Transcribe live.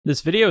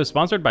This video is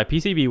sponsored by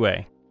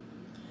PCBWay.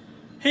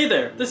 Hey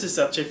there, this is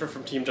Seth Schaefer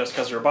from Team Just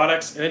Cause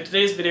Robotics, and in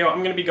today's video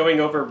I'm going to be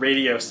going over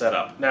radio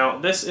setup. Now,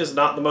 this is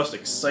not the most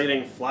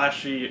exciting,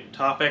 flashy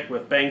topic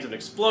with bangs and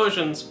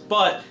explosions,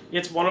 but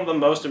it's one of the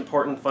most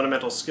important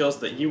fundamental skills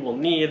that you will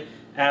need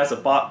as a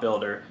bot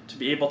builder to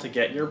be able to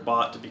get your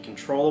bot to be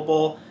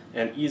controllable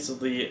and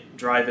easily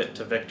drive it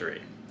to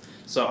victory.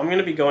 So I'm going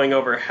to be going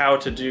over how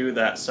to do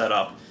that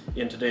setup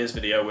in today's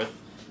video with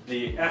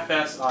the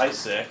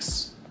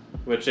FSI6,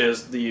 which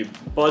is the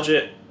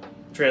budget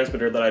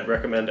transmitter that I'd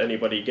recommend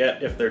anybody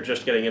get if they're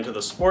just getting into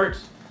the sport,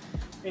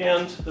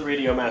 and the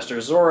Radiomaster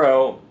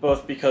Zorro,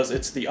 both because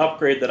it's the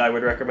upgrade that I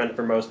would recommend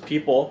for most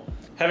people.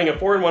 Having a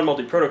 4-in-1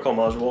 multi-protocol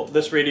module,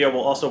 this radio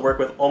will also work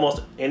with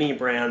almost any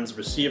brand's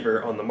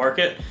receiver on the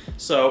market,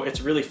 so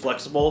it's really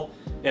flexible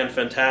and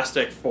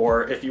fantastic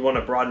for if you want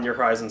to broaden your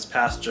horizons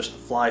past just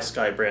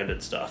FlySky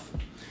branded stuff.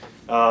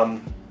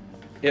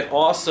 It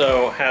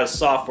also has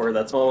software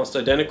that's almost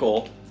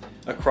identical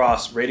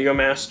across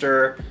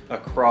Radiomaster,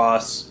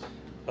 across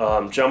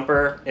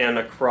Jumper, and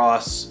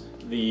across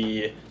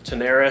the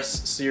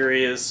Tenaris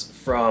series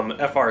from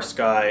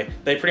FrSky.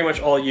 They pretty much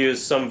all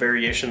use some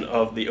variation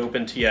of the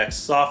OpenTX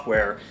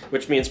software,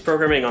 which means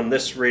programming on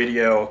this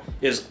radio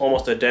is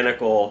almost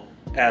identical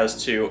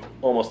as to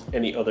almost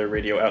any other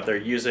radio out there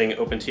using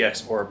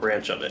OpenTX or a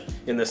branch of it,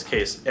 in this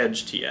case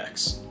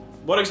EdgeTX.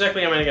 What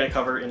exactly am I going to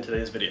cover in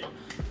today's video?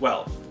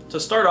 Well, to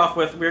start off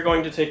with, we're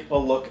going to take a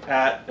look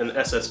at an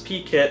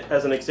SSP kit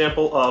as an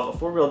example of a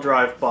 4-wheel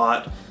drive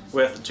bot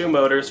with 2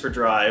 motors for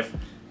drive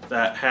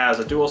that has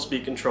a dual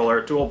speed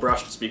controller, dual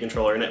brushed speed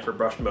controller in it for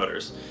brushed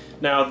motors.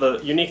 Now, the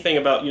unique thing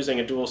about using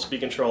a dual speed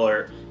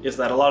controller is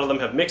that a lot of them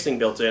have mixing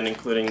built in,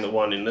 including the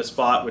one in this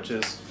bot, which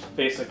is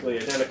basically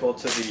identical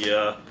to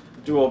the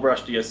dual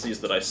brushed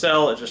ESCs that I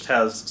sell. It just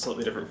has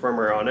slightly different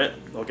firmware on it.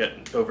 I'll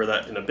get over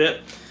that in a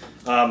bit.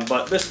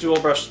 But this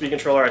dual brushed speed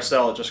controller I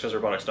sell at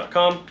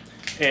justcauserobotics.com,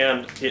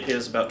 and it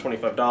is about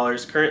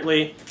 $25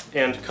 currently,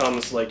 and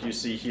comes, like you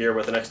see here,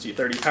 with an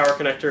XT30 power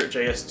connector,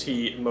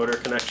 JST motor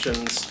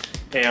connections,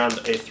 and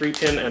a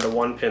 3-pin and a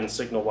 1-pin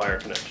signal wire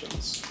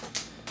connections.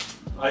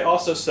 I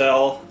also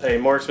sell a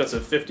more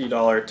expensive $50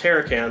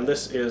 Terracan.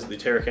 This is the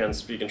Terracan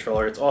speed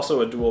controller. It's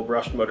also a dual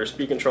brushed motor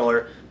speed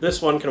controller.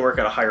 This one can work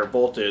at a higher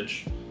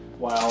voltage.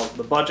 While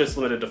the budget's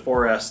limited to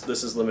 4S,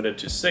 this is limited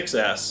to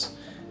 6S.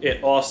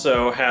 It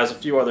also has a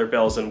few other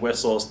bells and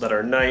whistles that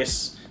are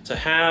nice to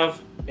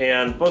have,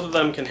 and both of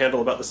them can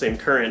handle about the same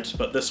current,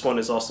 but this one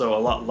is also a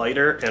lot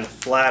lighter and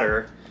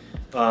flatter,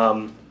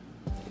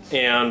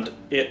 and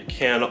it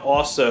can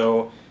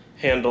also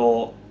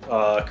handle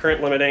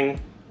current limiting,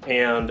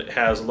 and it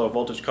has a low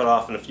voltage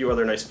cutoff and a few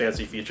other nice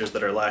fancy features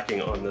that are lacking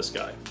on this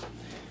guy.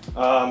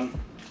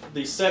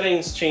 The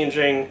settings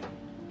changing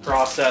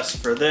process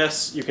for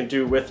this you can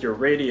do with your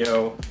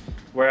radio,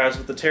 whereas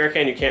with the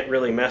Terracan you can't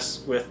really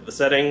mess with the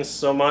settings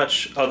so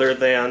much other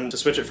than to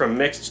switch it from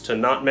mixed to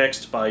not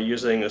mixed by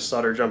using the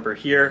solder jumper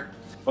here.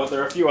 But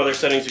there are a few other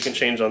settings you can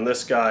change on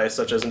this guy,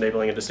 such as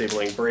enabling and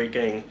disabling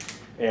braking,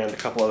 and a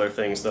couple other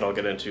things that I'll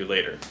get into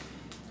later.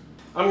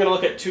 I'm going to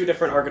look at 2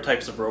 different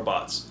archetypes of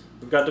robots.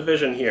 We've got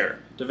Division here.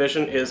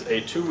 Division is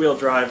a 2-wheel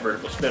drive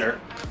vertical spinner,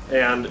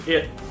 and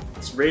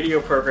its radio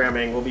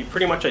programming will be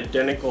pretty much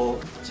identical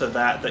to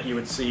that you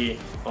would see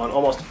on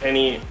almost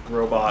any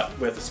robot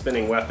with a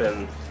spinning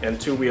weapon and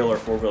 2-wheel or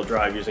 4-wheel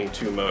drive using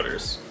 2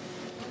 motors.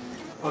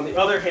 On the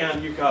other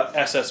hand, you've got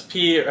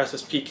SSP or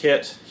SSP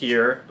kit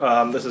here.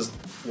 This is,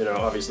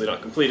 obviously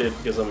not completed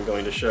because I'm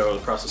going to show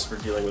the process for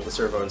dealing with the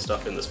servo and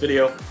stuff in this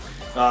video.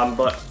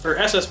 But for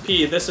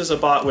SSP, this is a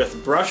bot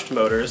with brushed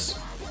motors,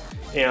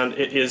 and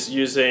it is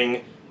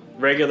using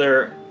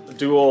regular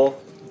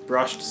dual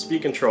brushed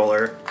speed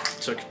controller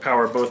to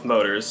power both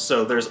motors.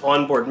 So there's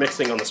onboard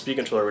mixing on the speed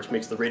controller, which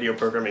makes the radio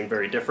programming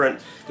very different.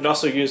 It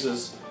also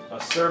uses a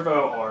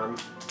servo arm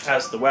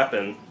as the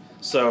weapon.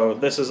 So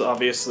this is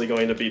obviously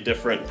going to be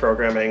different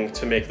programming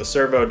to make the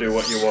servo do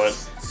what you want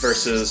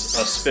versus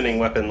a spinning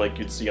weapon like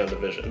you'd see on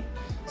Division,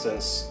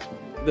 since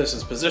this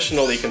is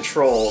positionally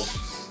controlled,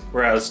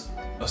 whereas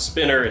a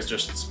spinner is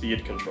just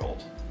speed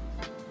controlled.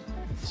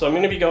 So I'm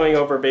going to be going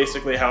over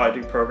basically how I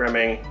do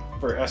programming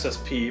for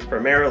SSP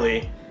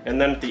primarily, and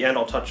then at the end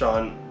I'll touch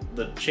on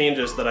the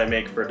changes that I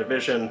make for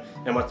Division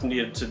and what's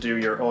needed to do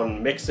your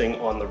own mixing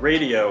on the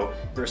radio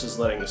versus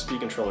letting the speed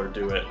controller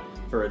do it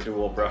for a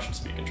dual brushed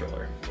speed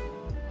controller.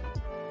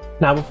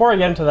 Now, before I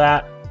get into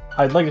that,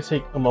 I'd like to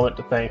take a moment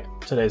to thank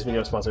today's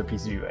video sponsor,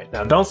 PCBWay.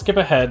 Now, don't skip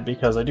ahead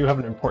because I do have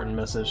an important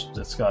message to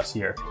discuss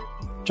here.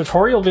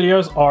 Tutorial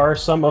videos are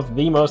some of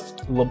the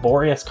most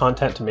laborious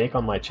content to make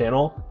on my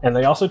channel, and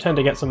they also tend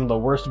to get some of the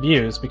worst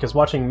views because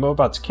watching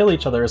robots kill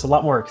each other is a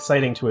lot more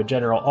exciting to a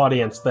general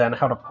audience than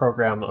how to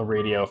program a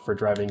radio for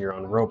driving your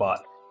own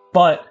robot.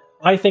 But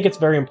I think it's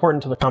very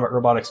important to the combat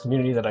robotics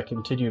community that I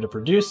continue to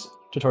produce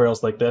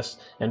tutorials like this,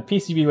 and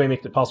PCBWay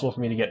makes it possible for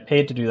me to get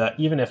paid to do that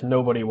even if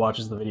nobody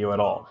watches the video at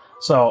all.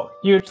 So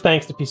huge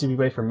thanks to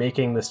PCBWay for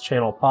making this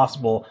channel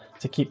possible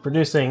to keep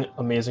producing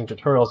amazing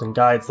tutorials and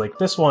guides like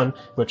this one,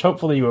 which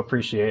hopefully you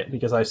appreciate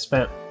because I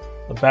spent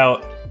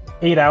about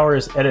 8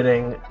 hours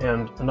editing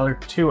and another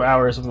 2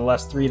 hours of the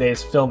last 3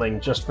 days filming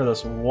just for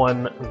this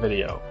one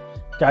video.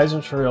 Guides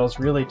and tutorials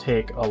really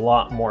take a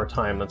lot more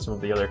time than some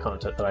of the other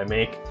content that I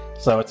make,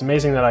 so it's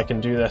amazing that I can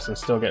do this and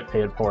still get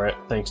paid for it,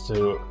 thanks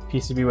to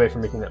PCBWay for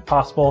making that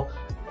possible.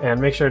 And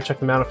make sure to check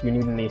them out if you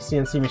need any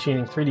CNC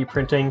machining, 3D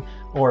printing,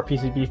 or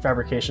PCB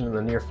fabrication in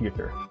the near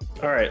future.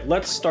 Alright,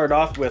 let's start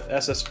off with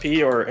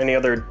SSP or any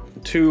other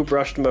 2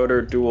 brushed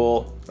motor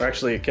dual, or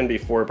actually it can be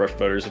 4 brushed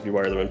motors if you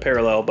wire them in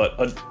parallel,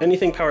 but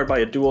anything powered by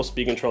a dual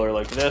speed controller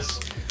like this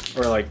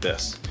or like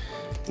this.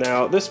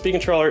 Now this speed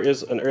controller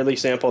is an early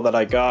sample that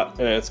I got,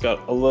 and it's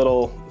got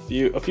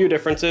a few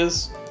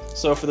differences.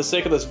 So for the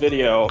sake of this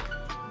video,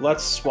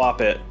 let's swap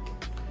it,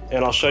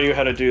 and I'll show you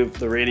how to do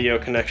the radio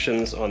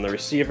connections on the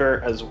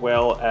receiver as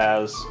well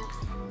as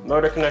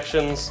motor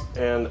connections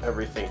and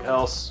everything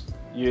else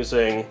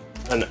using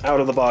an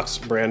out-of-the-box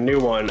brand new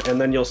one, and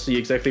then you'll see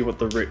exactly what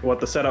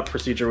the setup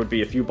procedure would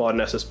be if you bought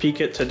an SSP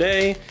kit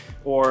today,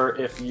 or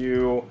if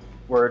you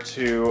were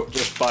to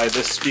just buy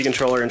this speed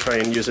controller and try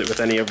and use it with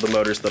any of the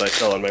motors that I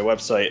sell on my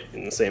website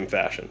in the same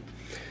fashion.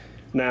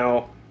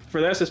 Now, for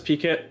the SSP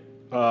kit,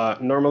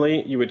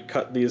 normally you would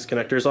cut these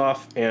connectors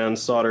off and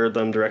solder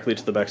them directly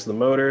to the backs of the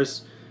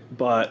motors,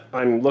 but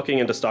I'm looking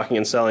into stocking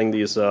and selling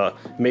these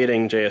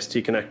mating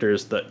JST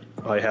connectors that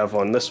I have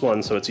on this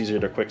one, so it's easier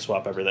to quick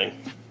swap everything.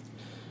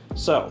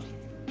 So,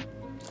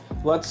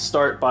 let's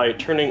start by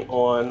turning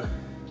on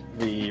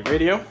the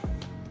radio.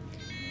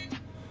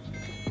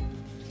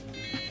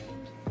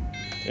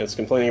 It's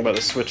complaining about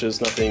the switches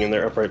not being in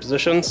their upright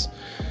positions.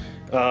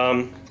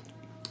 And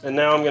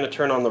now I'm going to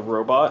turn on the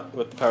robot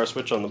with the power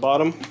switch on the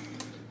bottom.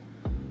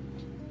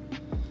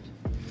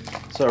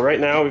 So right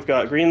now we've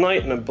got green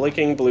light and a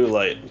blinking blue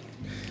light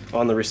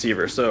on the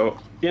receiver. So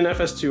in in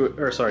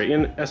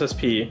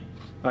SSP,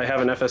 I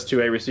have an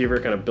FS2A receiver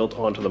kind of built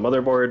onto the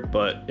motherboard,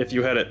 but if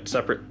you had it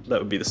separate, that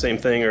would be the same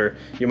thing, or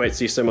you might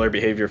see similar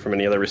behavior from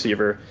any other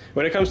receiver.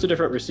 When it comes to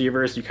different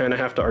receivers, you kind of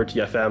have to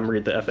RTFM,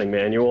 read the effing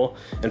manual,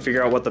 and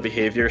figure out what the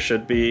behavior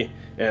should be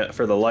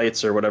for the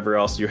lights or whatever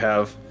else you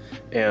have,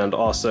 and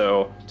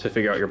also to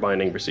figure out your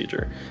binding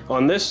procedure.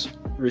 On this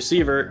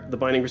receiver, the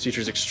binding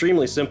procedure is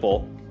extremely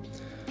simple.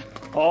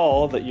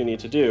 All that you need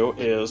to do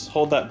is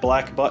hold that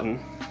black button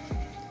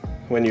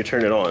when you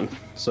turn it on.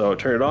 So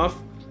turn it off,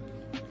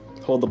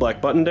 hold the black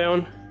button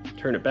down,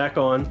 turn it back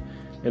on,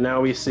 and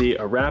now we see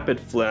a rapid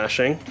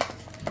flashing.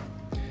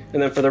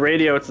 And then for the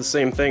radio, it's the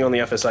same thing on the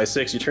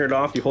FSI6. You turn it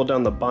off, you hold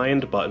down the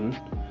bind button,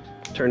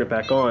 turn it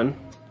back on,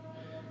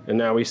 and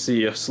now we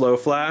see a slow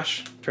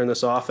flash. Turn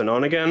this off and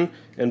on again,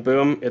 and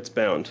boom, it's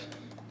bound.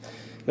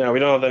 Now we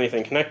don't have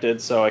anything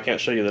connected, so I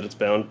can't show you that it's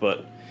bound,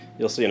 but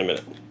you'll see in a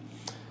minute.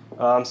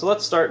 So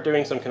let's start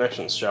doing some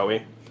connections, shall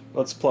we?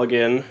 Let's plug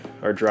in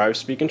our drive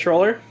speed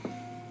controller,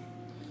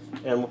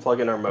 and we'll plug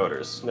in our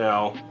motors.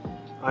 Now,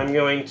 I'm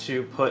going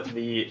to put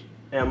the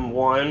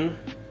M1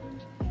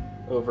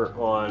 over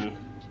on,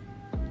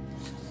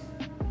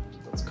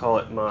 let's call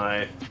it I'm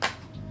going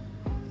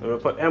to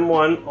put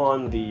M1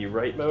 on the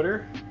right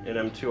motor and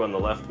M2 on the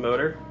left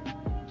motor.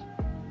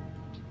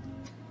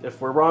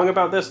 If we're wrong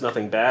about this,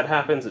 nothing bad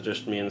happens. It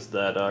just means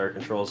that our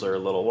controls are a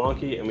little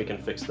wonky, and we can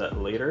fix that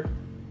later.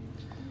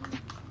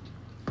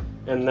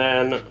 And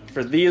then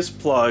for these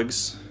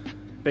plugs,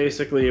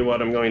 basically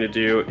what I'm going to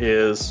do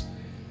is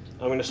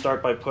I'm going to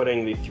start by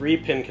putting the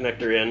 3-pin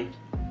connector in,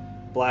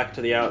 black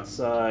to the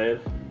outside.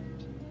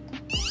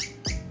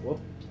 Whoop.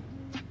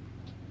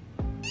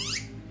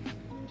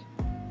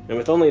 And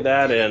with only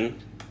that in,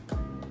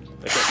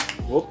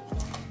 whoop,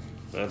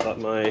 I thought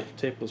my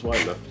tape was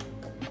wide enough.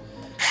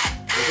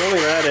 With only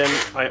that in,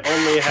 I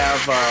only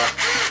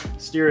have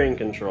steering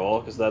control,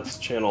 because that's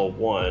channel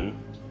 1.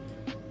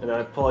 And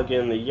I plug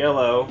in the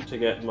yellow to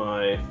get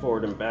my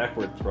forward and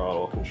backward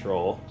throttle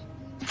control.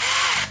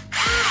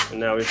 And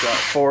now we've got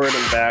forward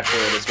and backward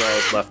as well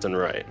as left and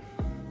right.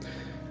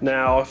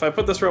 Now, if I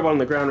put this robot on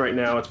the ground right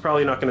now, it's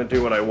probably not going to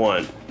do what I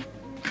want.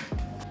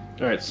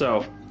 Alright,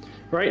 so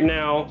right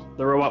now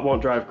the robot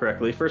won't drive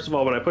correctly. First of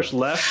all, when I push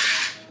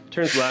left, it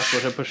turns left.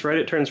 When I push right,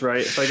 it turns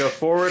right. If I go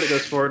forward, it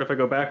goes forward. If I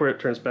go backward, it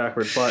turns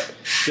backward. But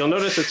you'll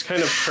notice it's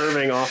kind of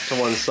curving off to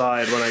one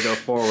side when I go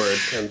forward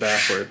and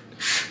backward.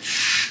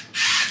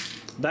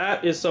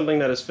 That is something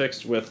that is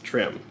fixed with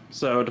trim.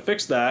 So to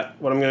fix that,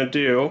 what I'm going to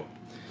do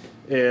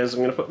is I'm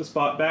going to put this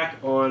bot back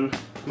on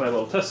my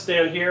little test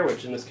stand here,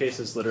 which in this case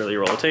is literally a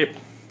roll of tape.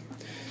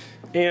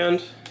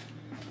 And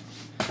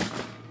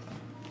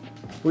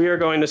we are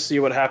going to see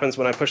what happens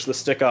when I push the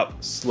stick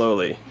up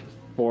slowly.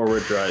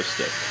 Forward drive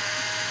stick.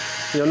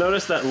 You'll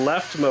notice that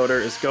left motor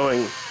is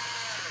going,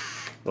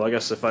 well, I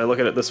guess if I look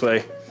at it this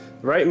way,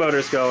 the right motor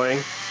is going,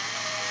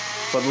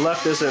 but the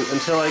left isn't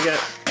until I get,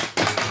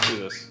 do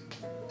this.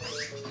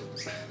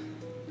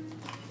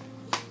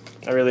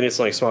 I really need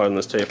something smaller than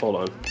this tape, hold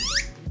on.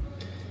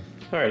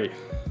 Alrighty,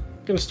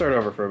 I'm gonna start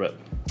over for a bit.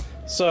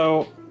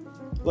 So,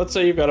 let's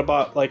say you've got a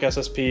bot like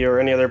SSP or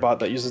any other bot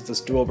that uses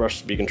this dual brush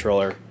speed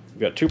controller.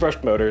 You've got 2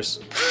 brushed motors.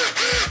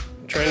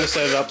 I'm trying to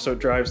set it up so it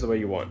drives the way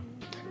you want.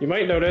 You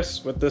might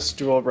notice with this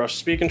dual brush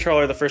speed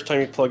controller, the first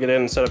time you plug it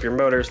in and set up your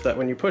motors, that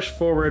when you push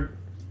forward,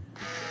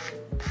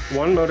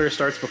 one motor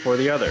starts before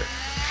the other.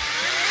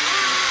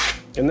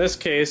 In this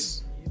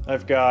case,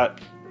 I've got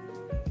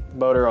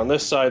motor on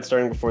this side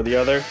starting before the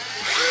other.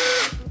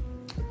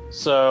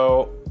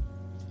 So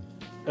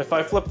if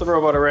I flip the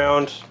robot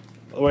around,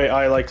 the way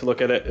I like to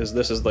look at it is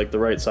this is like the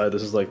right side,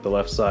 this is like the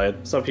left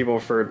side. Some people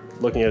prefer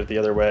looking at it the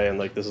other way and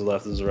like this is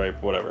left, this is right,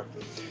 whatever.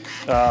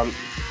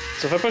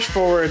 So if I push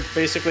forward,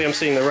 basically I'm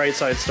seeing the right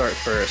side start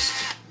first.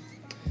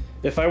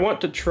 If I want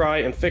to try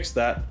and fix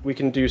that, we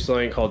can do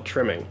something called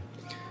trimming.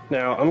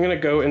 Now I'm going to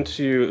go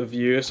into the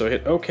view, so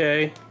hit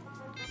OK,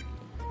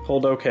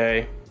 hold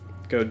OK,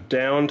 go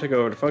down to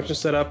go to function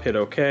setup, hit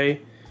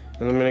OK,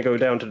 and I'm going to go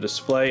down to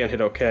display and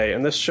hit OK.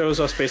 And this shows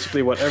us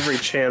basically what every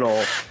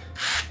channel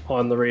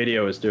on the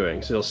radio is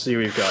doing. So you'll see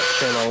we've got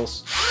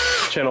channels.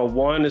 Channel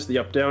 1 is the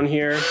up down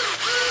here.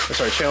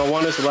 Channel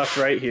 1 is the left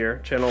right here.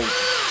 Channel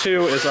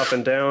 2 is up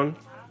and down.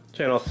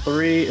 Channel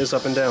 3 is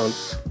up and down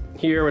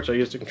here, which I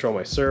use to control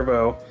my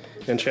servo.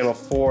 And channel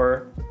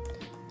 4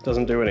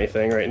 doesn't do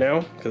anything right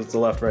now because it's the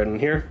left, right, and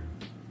here.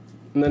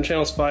 And then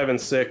channels 5 and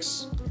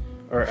 6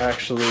 are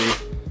actually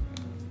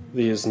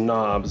these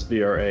knobs,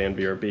 VRA and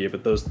VRB,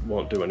 but those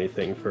won't do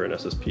anything for an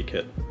SSP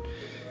kit.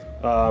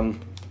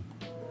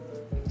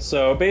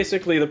 So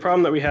basically the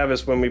problem that we have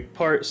is when we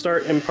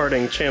start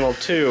imparting channel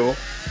 2,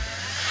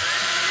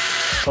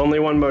 only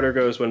one motor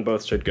goes when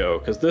both should go,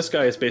 because this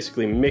guy is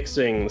basically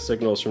mixing the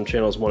signals from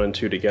channels 1 and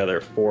 2 together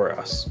for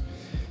us.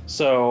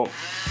 So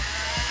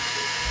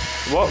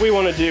what we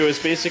want to do is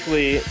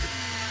basically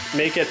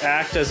make it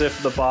act as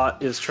if the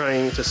bot is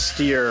trying to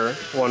steer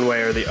one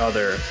way or the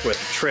other with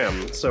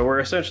trim. So we're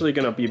essentially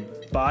going to be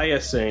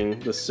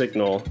biasing the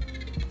signal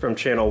from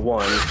channel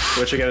 1,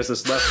 which again is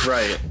this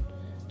left-right,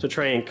 to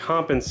try and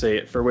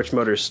compensate for which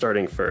motor is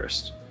starting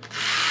first.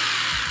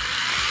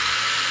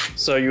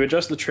 So you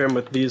adjust the trim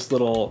with these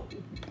little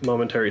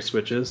momentary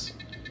switches.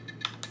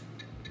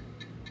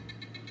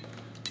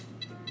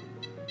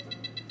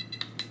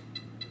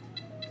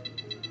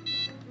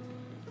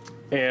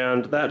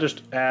 And that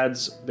just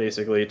adds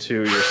basically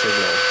to your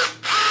signal.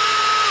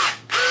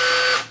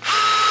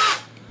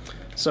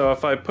 So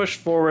if I push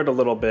forward a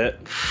little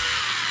bit,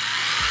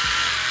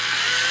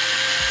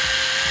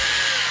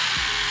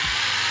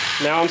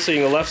 now I'm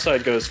seeing the left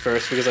side goes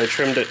first because I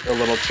trimmed it a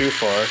little too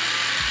far.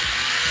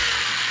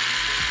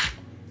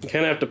 You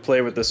kind of have to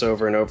play with this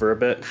over and over a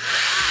bit.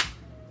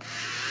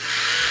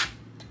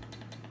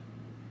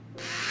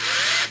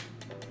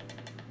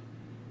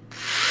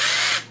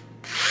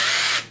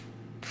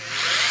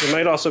 It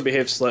might also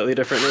behave slightly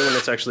differently when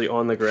it's actually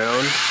on the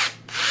ground.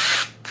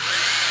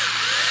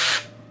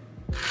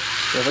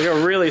 If I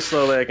go really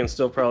slowly, I can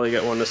still probably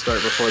get one to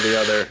start before the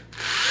other.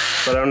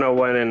 But I don't know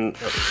when in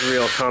a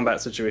real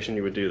combat situation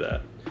you would do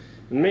that.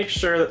 And make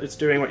sure that it's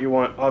doing what you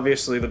want.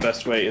 Obviously the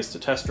best way is to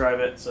test drive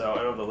it, so I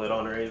don't have the lid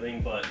on or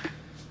anything, but I'm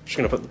just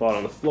going to put the bot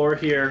on the floor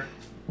here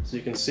so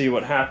you can see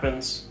what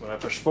happens when I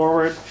push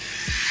forward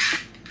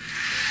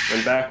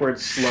and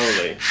backwards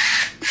slowly,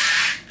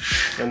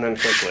 and then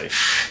quickly.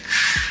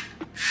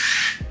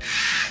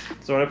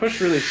 So when I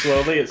push really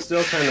slowly, it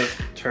still kind of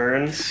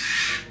turns,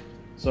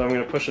 so I'm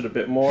going to push it a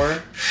bit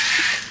more.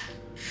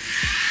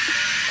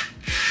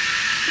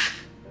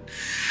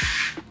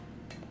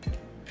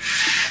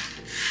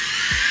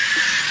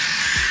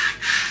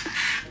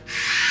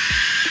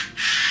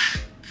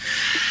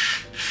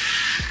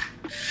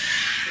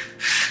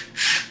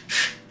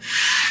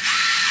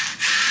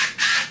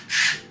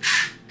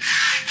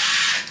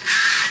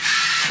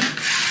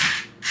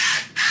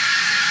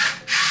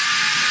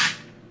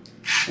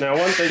 Now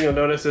one thing you'll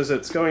notice is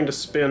it's going to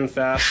spin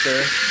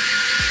faster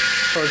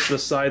towards the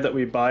side that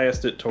we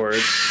biased it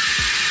towards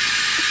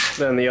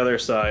than the other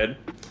side.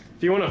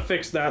 If you want to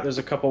fix that, there's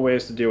a couple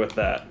ways to deal with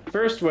that.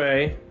 First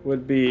way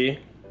would be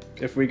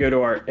if we go to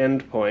our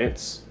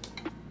endpoints.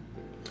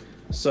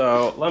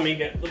 So let me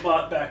get the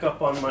bot back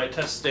up on my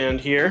test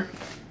stand here.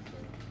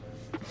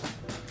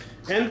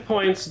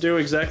 Endpoints do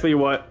exactly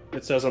what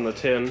it says on the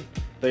tin.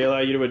 They allow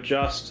you to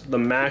adjust the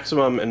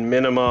maximum and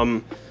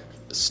minimum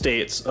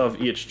states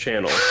of each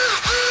channel.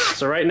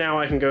 So right now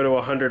I can go to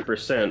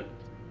 100%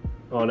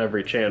 on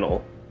every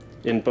channel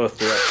in both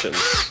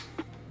directions.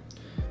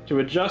 To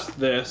adjust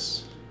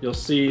this, you'll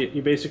see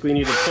you basically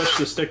need to push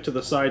the stick to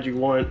the side you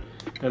want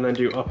and then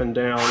do up and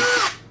down.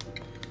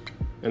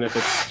 And if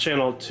it's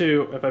channel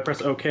 2, if I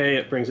press OK,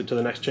 it brings it to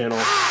the next channel.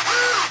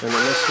 And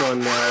then this one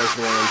now is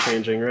the one I'm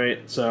changing,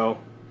 right? So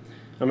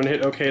I'm going to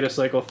hit OK to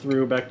cycle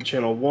through back to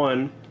channel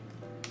 1.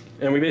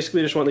 And we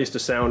basically just want these to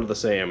sound the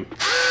same.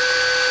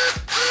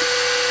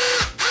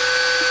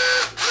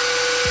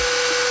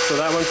 So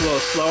that one's a little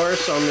slower,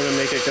 so I'm going to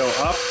make it go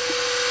up.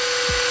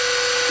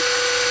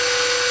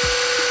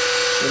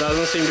 It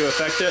doesn't seem to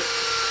affect it.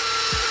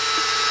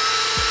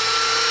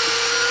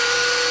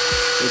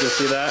 You can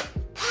see that.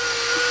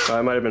 Oh,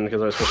 it might have been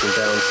because I was pushing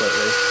down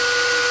slightly.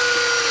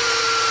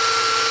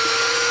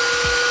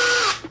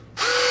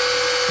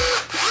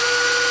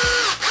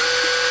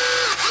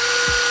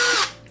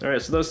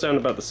 Alright, so those sound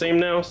about the same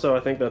now, so I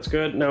think that's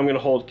good. Now I'm going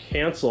to hold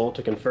cancel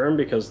to confirm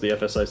because the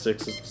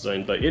FSI6 is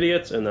designed by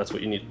idiots, and that's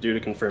what you need to do to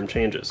confirm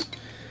changes.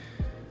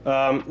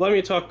 Let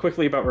me talk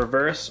quickly about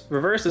reverse.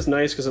 Reverse is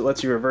nice because it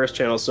lets you reverse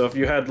channels, so if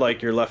you had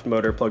like your left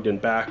motor plugged in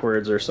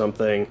backwards or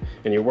something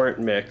and you weren't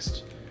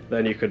mixed,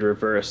 then you could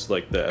reverse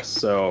like this.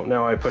 So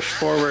now I push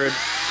forward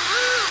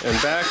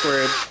and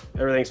backward,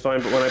 everything's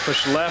fine, but when I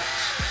push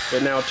left,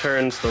 it now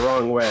turns the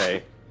wrong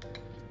way.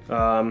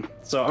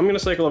 So I'm going to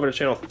cycle over to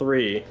channel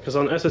 3, because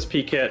on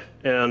SSP kit,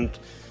 and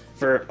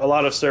for a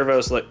lot of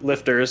servos like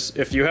lifters,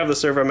 if you have the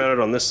servo mounted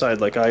on this side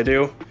like I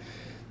do,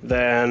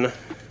 then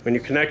when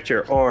you connect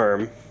your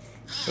arm,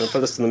 I'm going to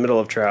put this in the middle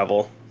of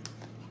travel.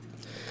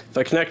 If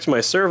I connect my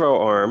servo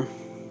arm,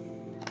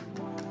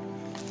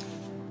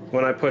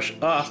 when I push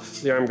up,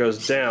 the arm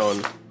goes down.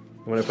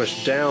 When I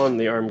push down,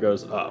 the arm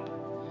goes up.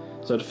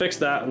 So to fix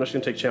that, I'm just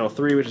going to take channel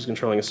 3, which is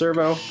controlling a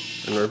servo,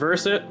 and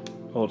reverse it.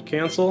 Hold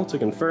cancel to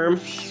confirm.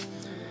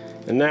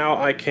 And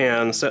now I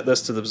can set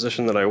this to the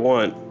position that I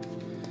want.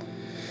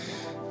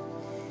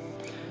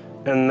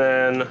 And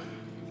then,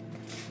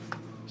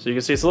 so you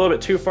can see it's a little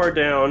bit too far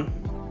down.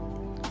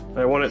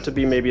 I want it to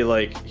be maybe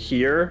like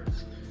here.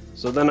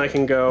 So then I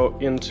can go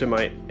into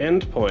my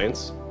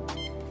endpoints.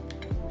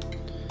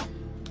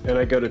 And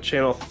I go to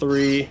channel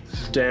 3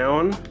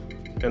 down.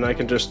 And I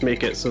can just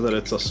make it so that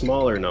it's a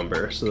smaller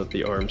number so that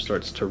the arm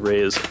starts to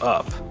raise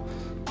up.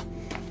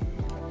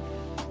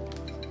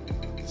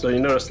 So you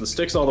notice the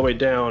stick's all the way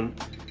down,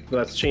 but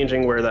that's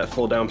changing where that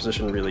full down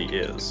position really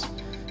is.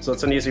 So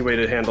it's an easy way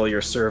to handle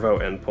your servo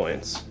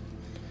endpoints.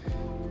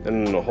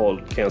 And then we'll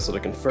hold cancel to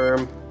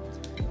confirm.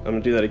 I'm going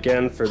to do that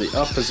again for the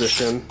up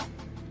position.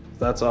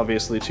 That's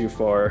obviously too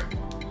far.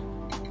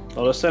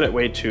 I'll just set it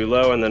way too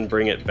low and then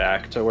bring it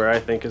back to where I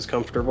think is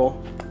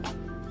comfortable.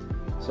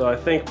 So I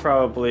think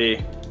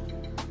probably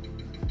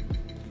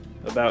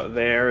about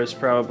there is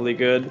probably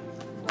good.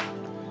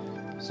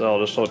 So I'll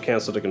just hold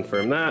cancel to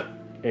confirm that.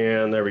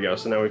 And there we go.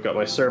 So now we've got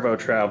my servo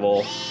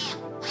travel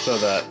so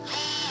that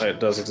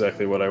it does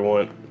exactly what I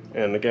want.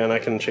 And again, I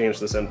can change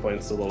this endpoint.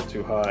 It's a little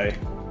too high.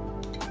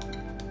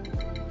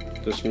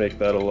 Just make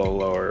that a little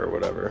lower or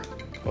whatever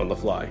on the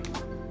fly.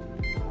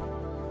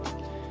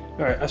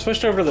 Alright, I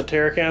switched over to the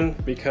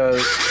Terracan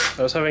because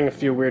I was having a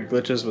few weird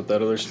glitches with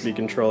that other speed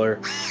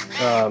controller.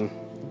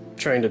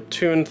 Trying to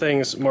tune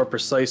things more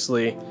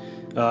precisely.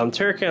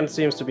 Terracan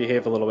seems to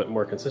behave a little bit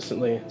more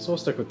consistently, so we'll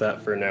stick with that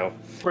for now.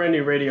 Brand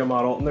new radio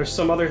model, and there's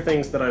some other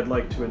things that I'd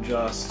like to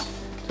adjust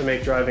to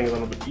make driving a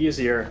little bit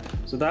easier.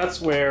 So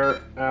that's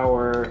where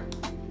our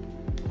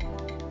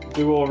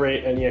dual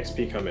rate and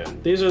EXP come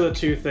in. These are the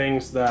two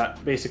things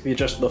that basically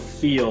adjust the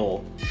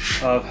feel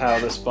of how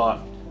this bot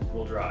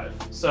will drive.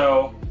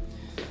 So,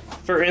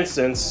 for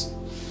instance,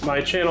 my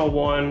channel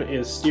 1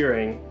 is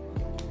steering.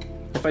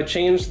 If I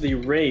change the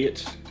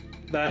rate,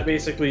 that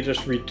basically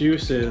just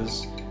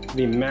reduces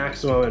the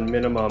maximum and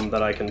minimum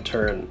that I can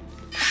turn.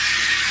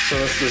 So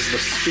this is the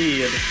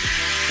speed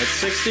at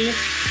 60,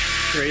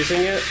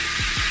 raising it,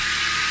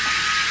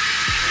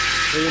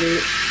 80,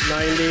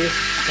 90,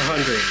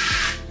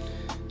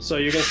 100. So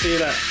you can see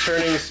that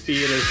turning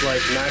speed is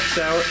like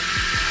maxed out.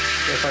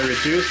 If I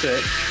reduce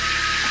it,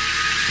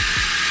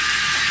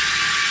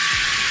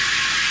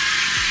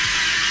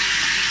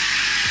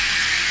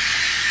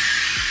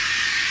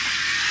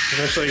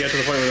 eventually get to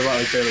the point where the bot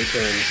like barely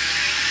turns.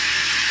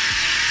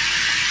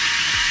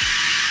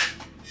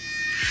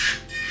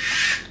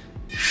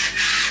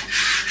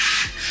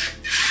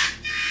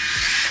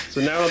 So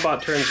now the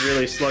bot turns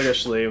really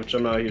sluggishly, which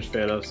I'm not a huge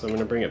fan of, so I'm going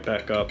to bring it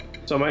back up.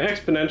 So my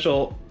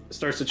exponential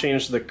starts to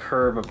change the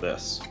curve of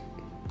this.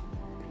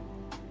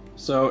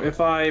 So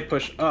if I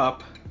push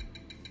up,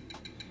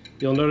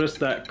 you'll notice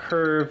that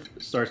curve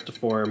starts to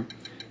form.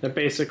 That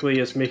basically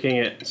is making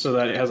it so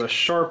that it has a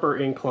sharper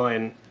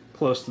incline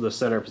close to the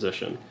center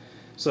position.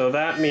 So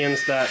that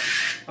means that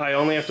I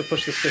only have to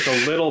push the stick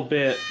a little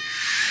bit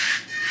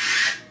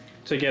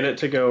to get it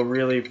to go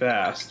really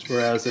fast,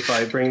 whereas if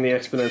I bring the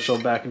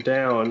exponential back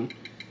down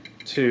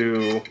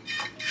to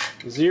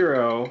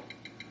 0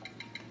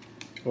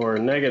 or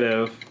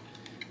negative,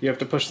 you have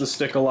to push the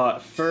stick a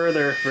lot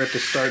further for it to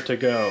start to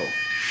go.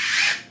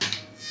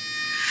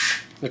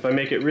 If I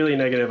make it really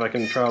negative, I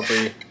can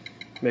probably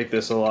make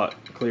this a lot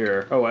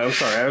clearer. Oh, I'm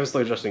sorry, I was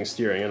adjusting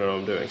steering, I don't know what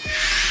I'm doing.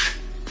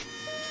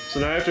 So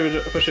now I have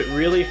to push it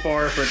really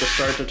far for it to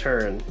start to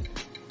turn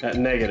at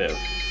negative.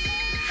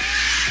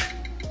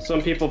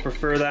 Some people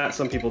prefer that,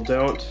 some people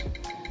don't.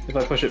 If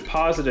I push it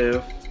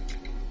positive,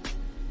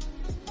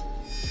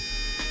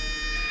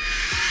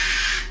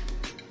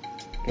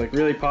 like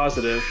really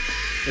positive,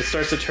 it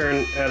starts to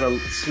turn at a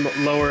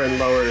lower and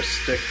lower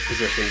stick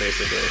position,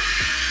 basically.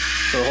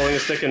 So holding the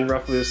stick in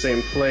roughly the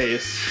same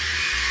place,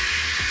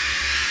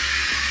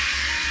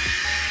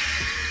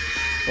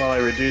 while I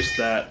reduce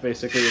that,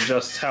 basically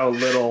adjusts how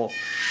little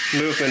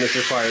movement is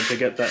required to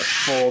get that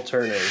full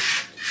turning.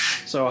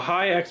 So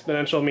high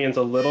exponential means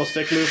a little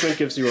stick movement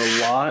gives you a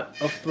lot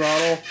of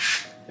throttle,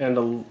 and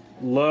a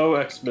low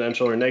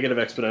exponential or negative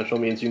exponential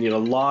means you need a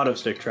lot of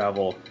stick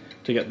travel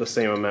to get the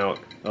same amount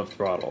of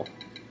throttle.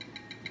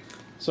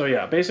 So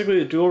yeah, basically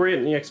the dual rate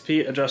and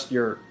EXP adjust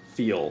your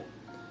feel,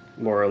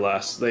 more or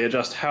less. They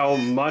adjust how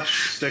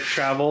much stick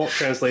travel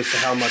translates to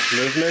how much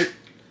movement,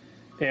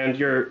 and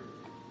your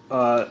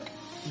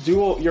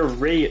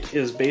rate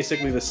is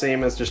basically the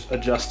same as just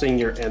adjusting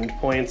your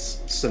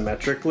endpoints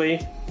symmetrically.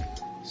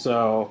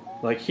 So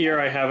like here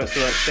I have it so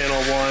that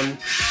channel 1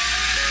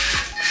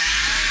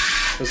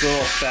 is a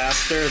little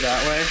faster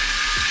that way.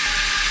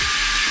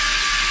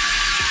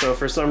 So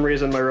for some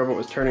reason my robot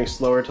was turning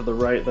slower to the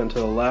right than to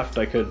the left,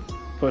 I could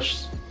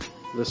push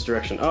this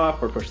direction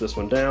up or push this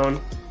one down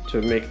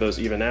to make those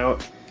even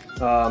out.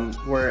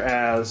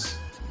 Whereas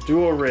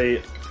dual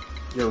rate,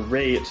 your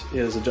rate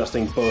is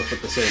adjusting both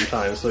at the same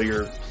time, so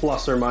you're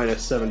plus or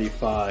minus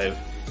 75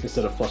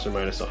 instead of plus or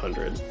minus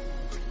 100.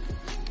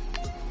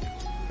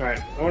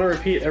 Alright, I want to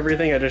repeat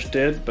everything I just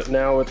did, but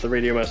now with the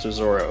Radiomaster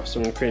Zorro. So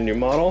I'm going to create a new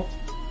model.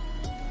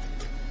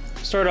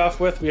 To start off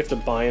with, we have to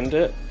bind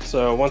it.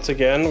 So once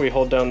again, we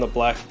hold down the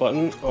black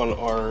button on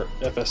our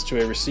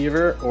FS2A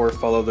receiver, or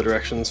follow the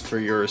directions for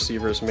your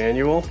receiver's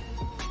manual.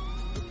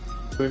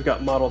 We've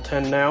got model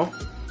 10 now,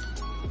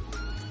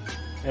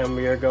 and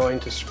we are going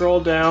to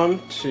scroll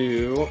down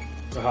to,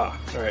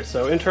 alright,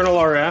 so internal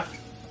RF,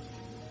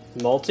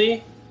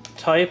 multi,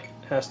 type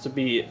has to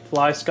be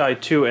FlySky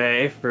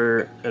 2A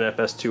for an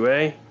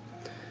FS2A,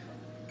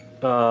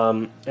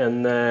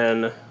 and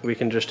then we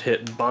can just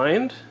hit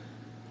bind,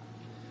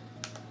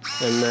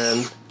 and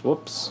then,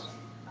 whoops,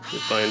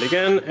 hit bind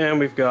again, and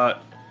we've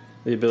got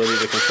the ability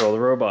to control the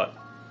robot.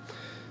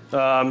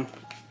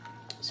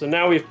 So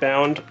now we've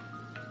bound.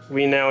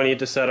 We now need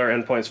to set our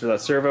endpoints for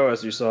that servo.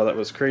 As you saw, that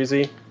was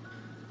crazy.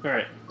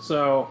 Alright,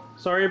 so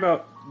sorry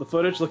about the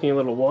footage looking a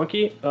little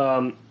wonky.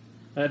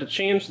 I had to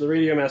change the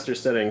Radiomaster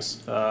settings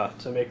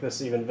to make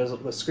this even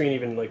visible, the screen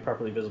even like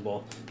properly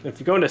visible. If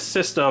you go into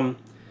System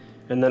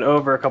and then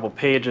over a couple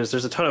pages,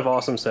 there's a ton of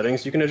awesome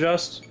settings you can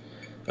adjust.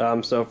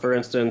 So for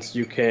instance,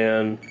 you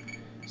can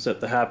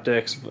set the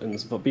haptics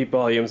and beep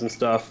volumes and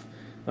stuff.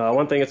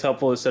 One thing that's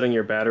helpful is setting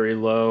your battery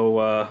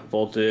low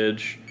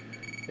voltage.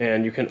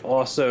 And you can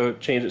also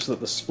change it so that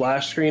the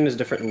splash screen is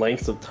different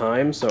lengths of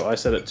time, so I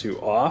set it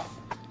to off.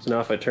 So now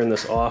if I turn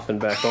this off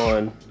and back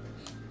on,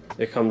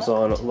 it comes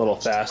on a little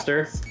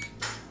faster.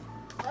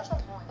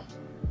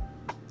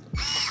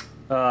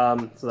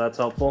 So that's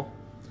helpful.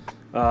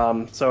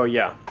 So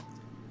yeah,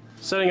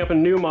 setting up a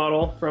new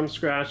model from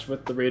scratch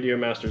with the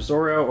Radiomaster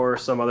Zorro or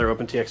some other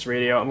OpenTX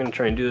radio. I'm going to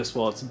try and do this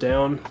while it's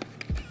down,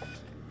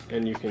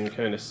 and you can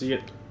kind of see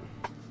it.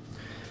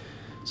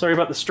 Sorry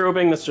about the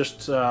strobing, that's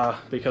just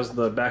because of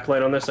the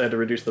backlight on this. I had to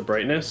reduce the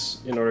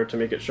brightness in order to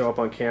make it show up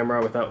on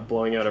camera without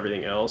blowing out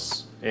everything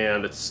else.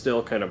 And it's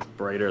still kind of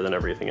brighter than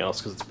everything else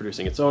because it's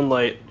producing its own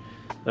light.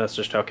 That's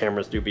just how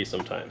cameras do be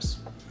sometimes.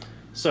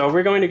 So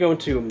we're going to go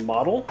into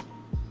Model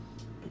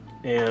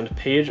and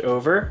Page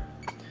Over.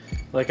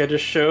 Like I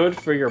just showed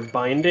for your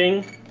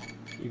binding,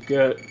 you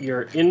get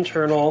your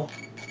internal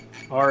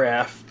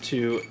RF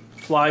to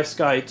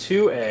FlySky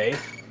 2A.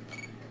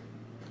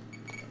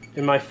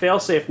 In my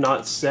failsafe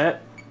not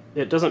set,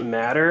 it doesn't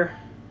matter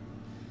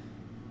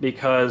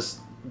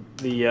because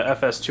the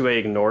FS2A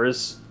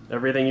ignores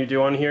everything you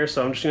do on here,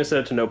 so I'm just going to set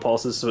it to no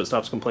pulses so it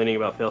stops complaining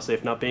about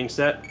failsafe not being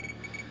set.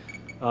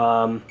 So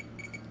I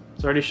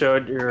already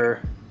showed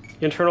your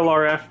internal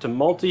RF to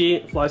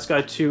multi,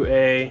 FlySky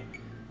 2A,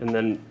 and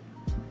then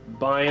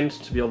bind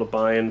to be able to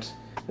bind,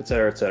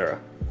 etc., etc.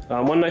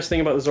 One nice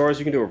thing about the Zorro is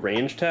you can do a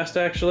range test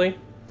actually.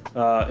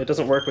 It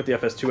doesn't work with the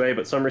FS2A,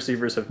 but some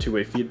receivers have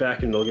two-way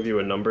feedback, and they'll give you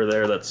a number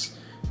there that's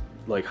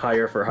like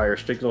higher for higher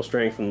signal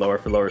strength and lower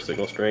for lower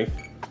signal strength.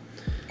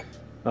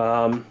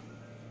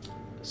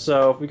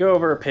 So if we go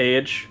over a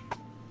page,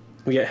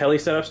 we get heli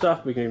setup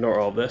stuff, we can ignore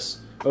all of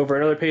this. Over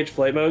another page,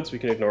 flight modes, we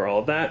can ignore all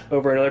of that.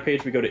 Over another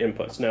page, we go to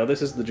inputs. Now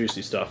this is the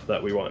juicy stuff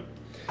that we want.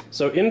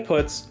 So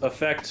inputs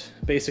affect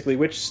basically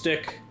which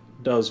stick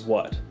does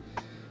what.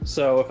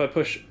 So if I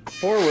push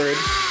forward,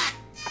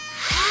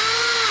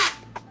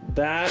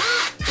 that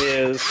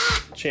is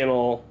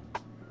channel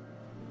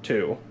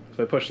 2. If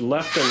I push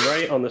left and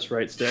right on this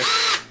right stick,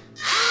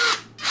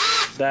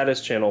 that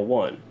is channel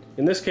 1.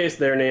 In this case,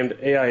 they're named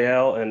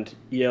AIL and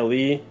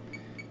ELE.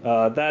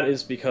 That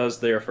is because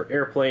they are for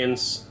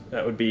airplanes.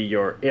 That would be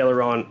your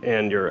aileron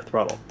and your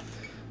throttle.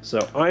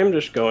 So I'm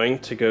just going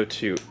to go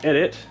to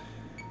Edit,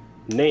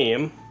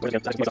 Name.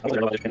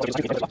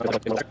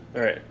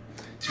 Alright,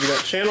 so we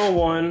got channel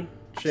 1,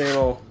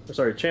 channel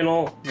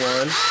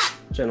 1,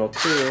 channel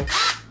 2,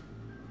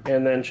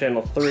 and then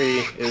channel 3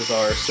 is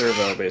our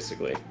servo,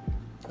 basically.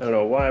 I don't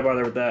know why I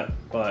bother with that,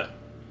 but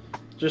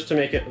just to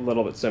make it a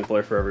little bit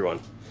simpler for everyone.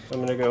 I'm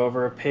going to go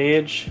over a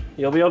page.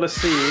 You'll be able to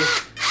see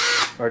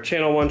our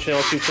channel 1,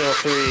 channel 2, channel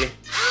 3.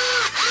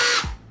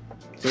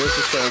 So this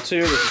is channel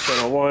 2, this is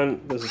channel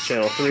 1, this is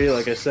channel 3,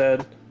 like I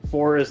said.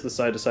 4 is the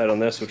side-to-side on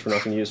this, which we're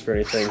not going to use for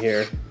anything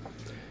here.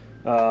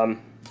 And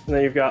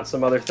then you've got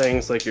some other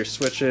things like your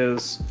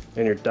switches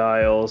and your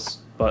dials,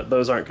 but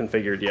those aren't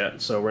configured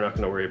yet, so we're not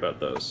going to worry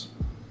about those.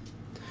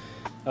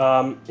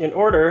 In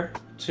order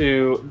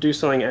to do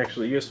something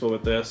actually useful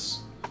with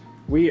this,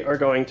 we are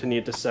going to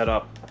need to set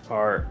up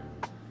our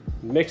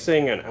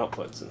mixing and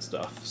outputs and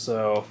stuff.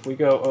 So if we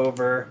go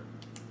over,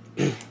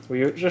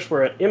 we're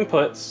at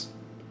inputs,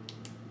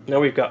 now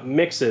we've got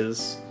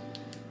mixes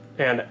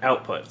and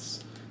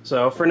outputs.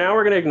 So for now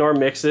we're going to ignore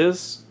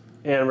mixes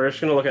and we're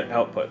just going to look at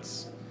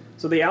outputs.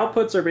 So the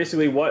outputs are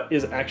basically what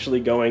is actually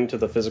going to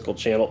the physical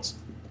channels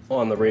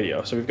on the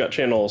radio. So we've got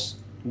channels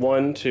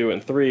 1, 2,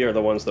 and 3 are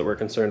the ones that we're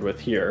concerned with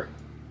here.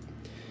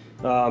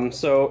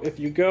 So if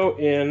you go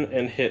in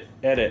and hit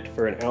edit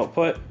for an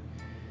output,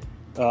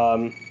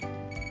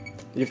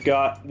 you've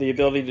got the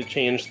ability to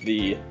change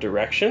the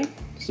direction,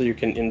 so you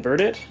can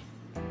invert it.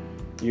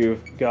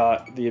 You've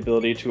got the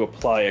ability to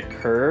apply a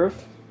curve,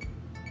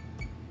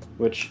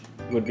 which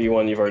would be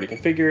one you've already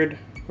configured.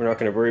 We're not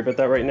going to worry about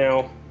that right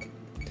now.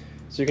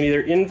 So you can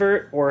either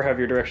invert or have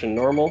your direction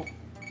normal.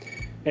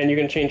 And you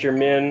can change your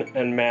min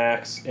and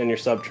max and your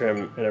sub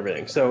trim and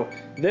everything. So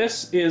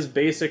this is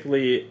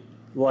basically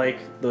like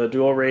the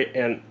dual rate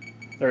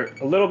or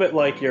a little bit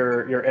like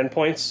your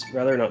endpoints,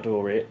 rather not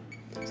dual rate.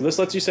 So this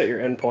lets you set your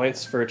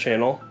endpoints for a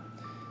channel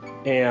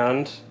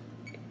and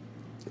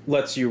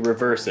lets you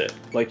reverse it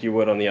like you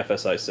would on the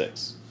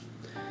FSI-6.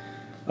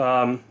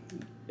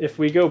 If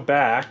we go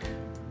back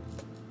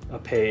a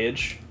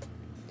page,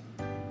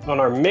 on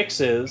our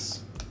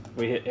mixes,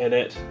 we hit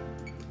edit,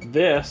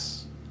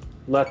 this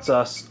lets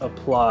us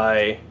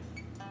apply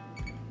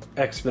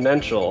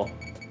exponential.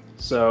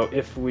 So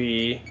if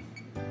we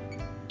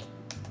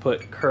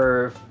put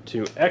curve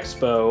to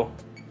expo,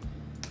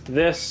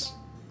 this,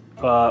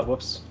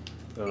 whoops,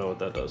 I don't know what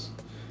that does.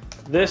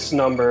 This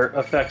number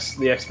affects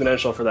the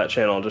exponential for that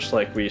channel, just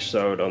like we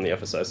showed on the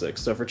FSI-6.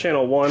 So for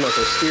channel 1, that's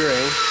our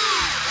steering.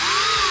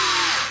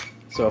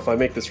 So if I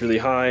make this really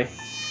high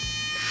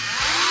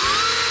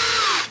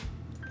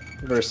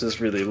versus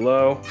really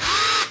low,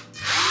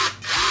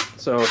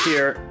 so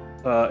here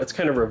it's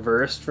kind of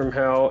reversed from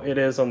how it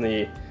is on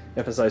the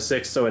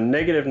FSI-6. So a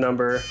negative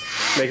number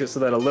makes it so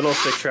that a little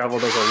stick travel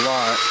does a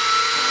lot,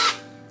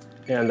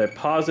 and a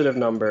positive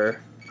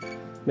number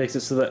makes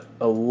it so that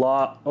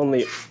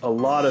only a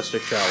lot of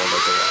stick travel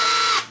does a lot.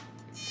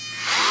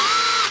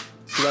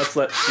 So that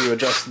lets you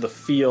adjust the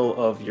feel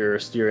of your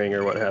steering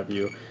or what have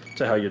you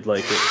to how you'd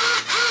like it.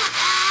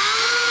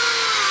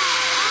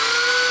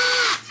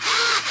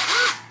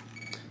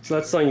 So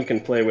that's something you can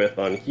play with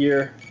on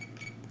here.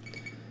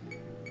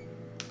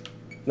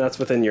 That's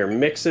within your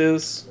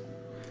mixes.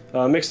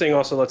 Mixing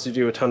also lets you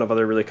do a ton of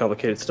other really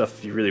complicated stuff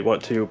if you really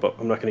want to, but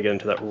I'm not going to get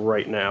into that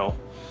right now.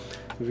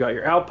 We've got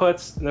your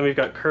outputs, and then we've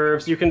got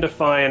curves. You can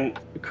define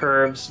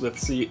curves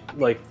with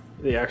like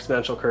the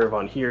exponential curve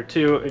on here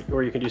too,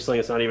 or you can do something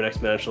that's not even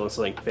exponential and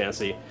something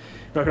fancy. You're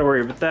not going to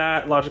worry about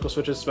that. Logical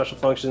switches, special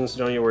functions, you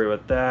don't need to worry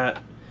about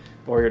that,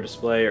 or your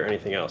display or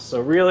anything else.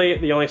 So really,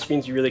 the only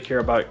screens you really care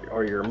about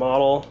are your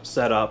model,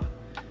 setup,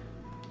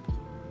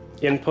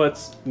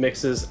 inputs,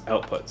 mixes,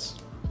 outputs.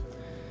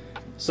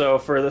 So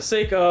for the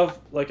sake of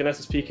like an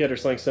SSP kit or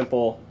something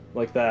simple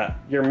like that,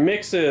 your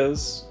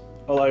mixes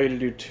allow you to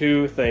do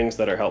two things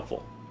that are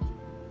helpful.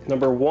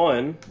 Number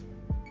one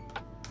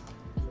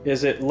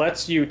is it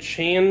lets you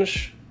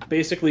change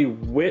basically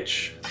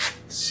which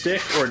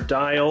stick or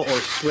dial or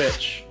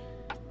switch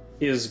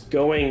is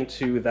going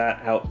to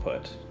that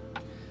output.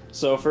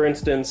 So for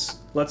instance,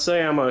 let's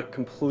say I'm a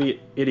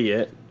complete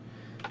idiot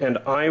and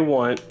I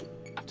want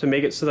to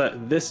make it so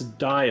that this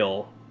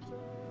dial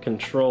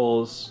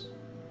controls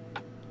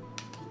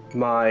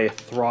my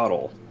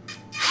throttle.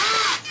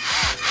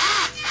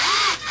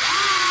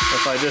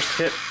 If I just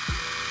hit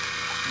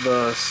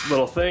the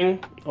little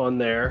thing on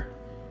there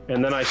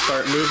and then I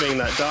start moving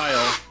that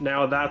dial,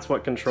 now that's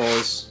what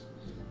controls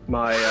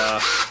my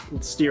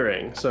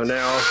steering. So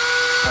now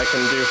I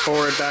can do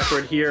forward,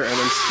 backward here, and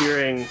then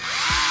steering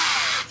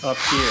up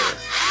here.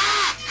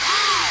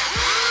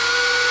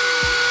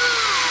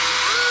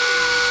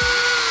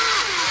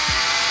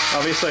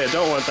 Obviously I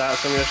don't want that,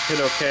 so I'm going to hit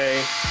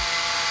OK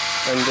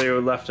and do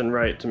left and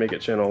right to make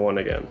it channel 1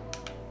 again.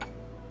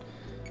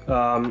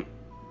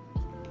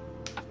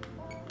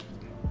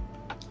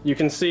 You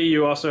can see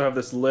you also have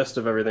this list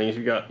of everything.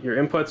 You've got your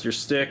inputs, your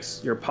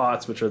sticks, your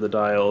pots, which are the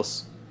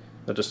dials,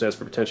 that just stands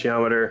for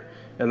potentiometer,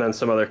 and then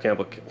some other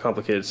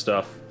complicated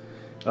stuff.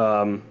 So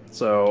I'm just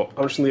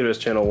going to leave it as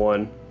channel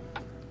 1.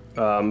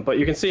 But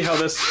you can see how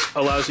this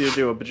allows you to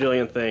do a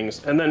bajillion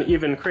things. And then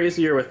even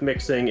crazier with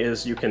mixing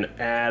is you can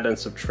add and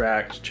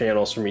subtract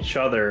channels from each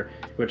other,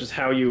 which is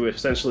how you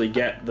essentially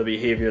get the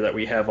behavior that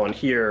we have on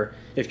here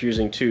if you're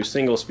using two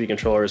single speed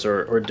controllers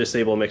or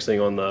disable mixing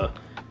on the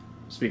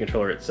speed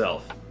controller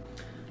itself.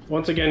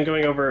 Once again,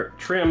 going over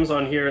trims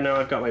on here, now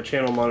I've got my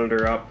channel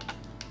monitor up.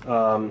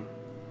 So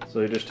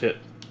you just hit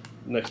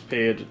next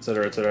page,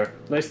 etc., etc.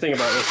 Nice thing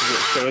about this is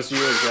it shows you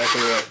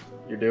exactly what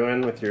you're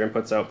doing with your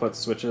inputs, outputs,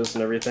 switches,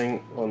 and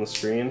everything on the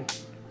screen,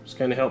 which is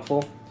kind of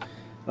helpful.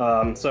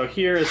 So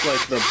here is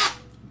like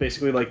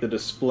basically like the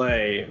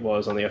display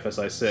was on the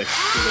FSI-6. You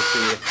can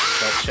see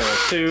that's channel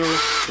 2,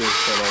 this is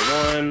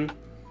channel 1,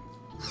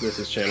 this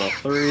is channel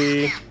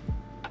 3,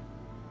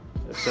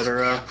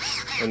 etc.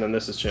 And then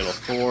this is channel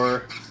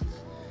 4.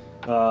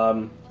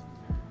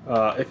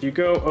 If you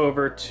go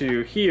over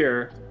to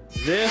here,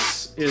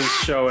 this is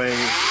showing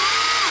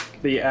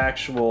the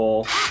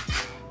actual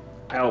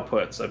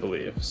outputs, I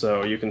believe.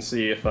 So you can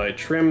see if I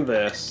trim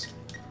this.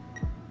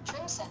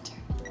 Trim center.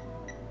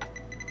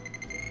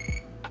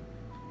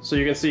 So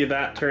you can see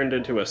that turned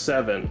into a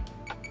 7.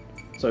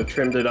 So I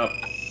trimmed it up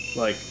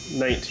like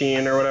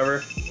 19 or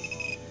whatever.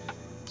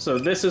 So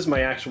this is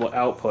my actual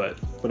output.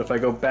 But if I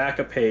go back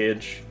a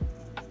page,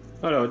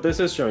 oh no, this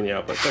is showing the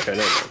outputs. Okay,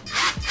 never mind.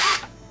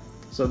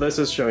 So this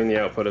is showing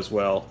the output as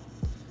well.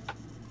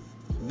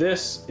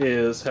 This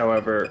is,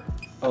 however,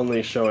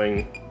 only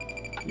showing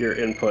your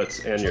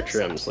inputs and your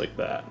trims like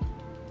that.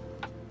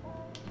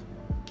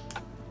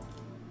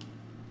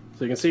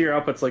 So you can see your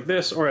outputs like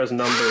this, or as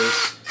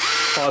numbers,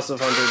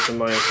 +100 to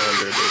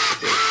 -100,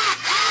 basically.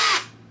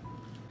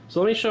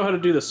 So let me show how to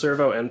do the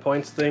servo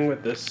endpoints thing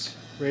with this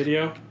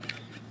radio.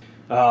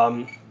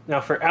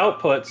 Now for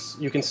outputs,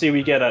 you can see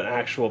we get an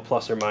actual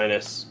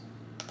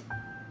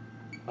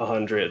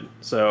 ±100.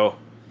 So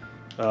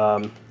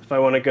if I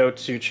want to go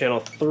to channel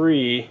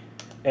 3,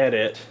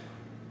 edit,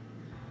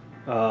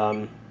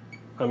 I'm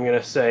going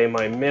to say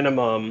my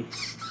minimum.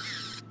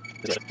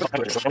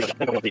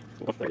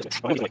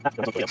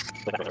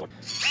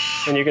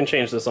 And you can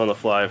change this on the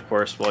fly, of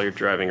course, while you're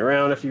driving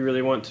around if you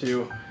really want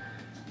to.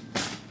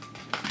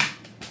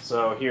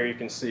 So here you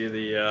can see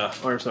the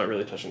arm's not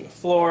really touching the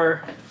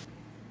floor.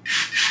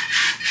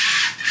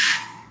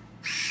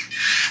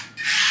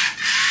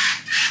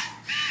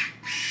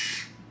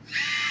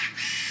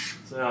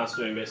 So now it's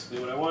doing basically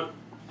what I want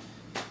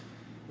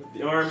with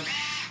the arm.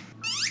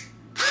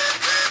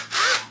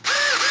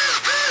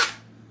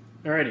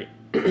 Alrighty.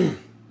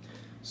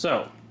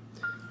 So,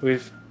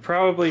 we've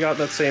probably got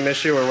that same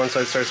issue where one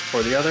side starts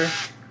before the other.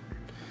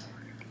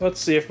 Let's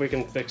see if we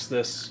can fix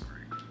this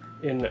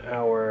in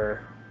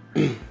our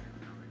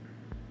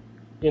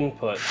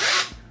input.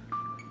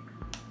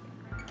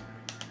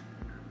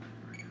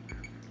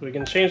 We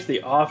can change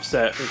the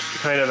offset,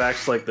 which kind of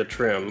acts like the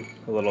trim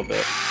a little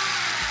bit.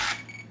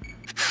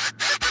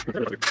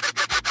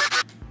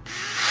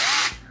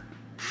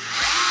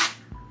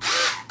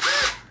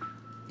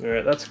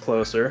 Alright, that's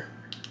closer.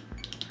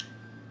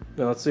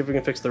 Now let's see if we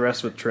can fix the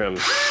rest with trim.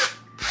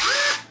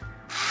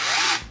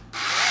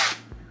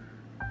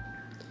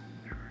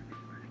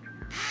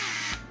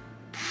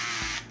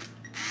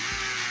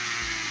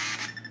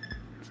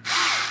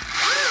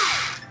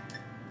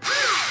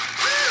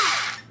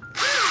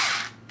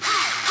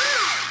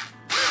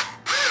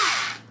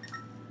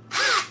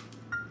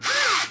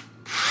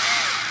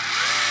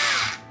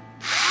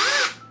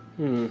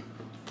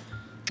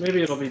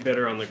 Maybe it'll be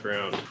better on the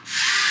ground.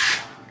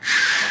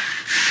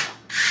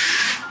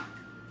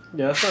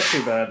 Yeah, that's not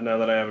too bad now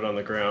that I have it on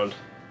the ground.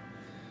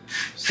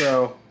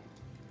 So,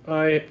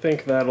 I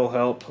think that'll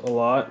help a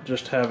lot,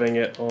 just having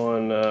it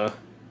on,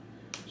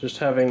 just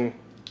having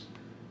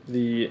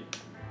the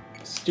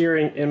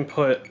steering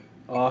input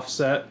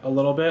offset a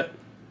little bit,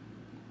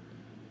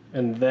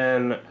 and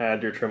then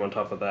add your trim on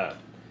top of that.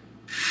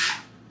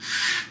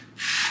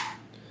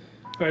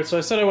 Alright, so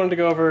I said I wanted to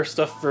go over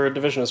stuff for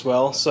division as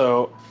well.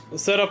 So the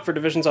setup for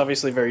division is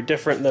obviously very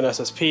different than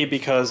SSP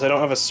because I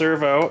don't have a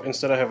servo,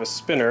 instead I have a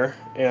spinner,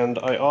 and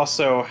I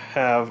also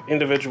have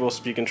individual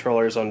speed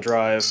controllers on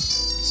drive,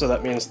 so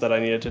that means that I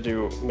needed to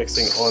do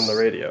mixing on the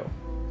radio.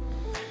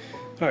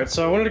 Alright,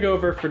 so I wanted to go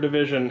over for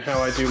division how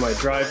I do my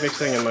drive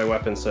mixing and my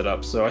weapon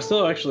setup. So I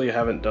still actually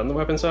haven't done the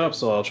weapon setup,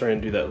 so I'll try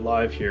and do that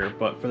live here.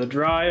 But for the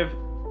drive,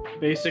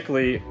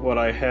 basically what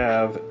I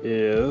have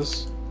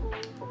is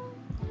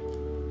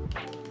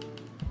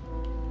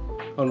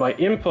on my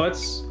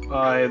inputs,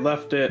 I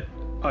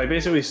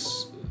basically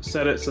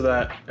set it so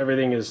that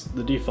everything is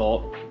the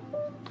default.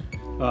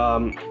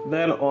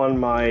 Then on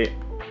my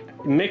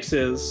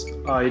mixes,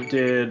 I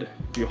did,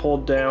 if you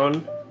hold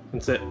down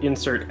and set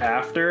insert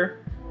after,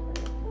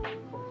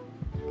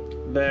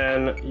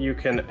 then you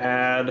can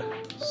add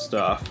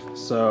stuff.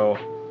 So,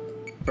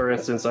 for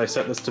instance, I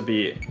set this to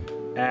be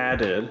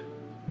added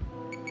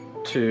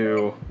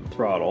to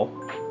throttle.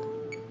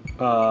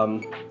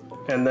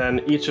 And then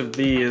each of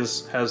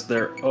these has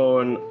their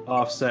own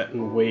offset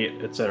and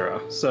weight, etc.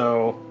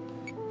 So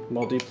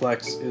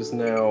multiplex is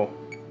now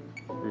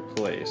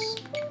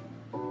replaced.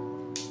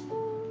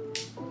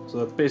 So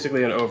that's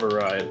basically an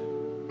override.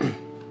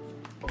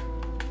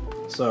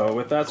 So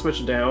with that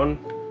switched down,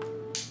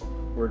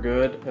 we're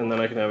good, and then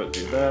I can have it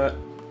do that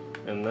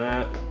and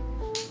that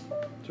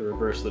to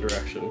reverse the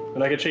direction.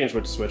 And I can change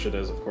which switch it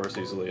is, of course,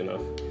 easily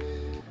enough.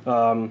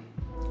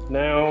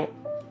 Now,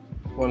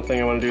 one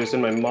thing I want to do is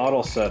in my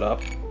model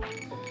setup,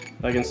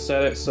 I can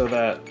set it so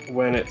that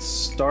when it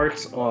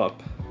starts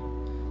up,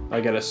 I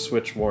get a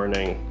switch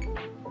warning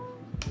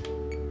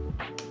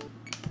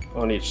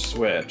on each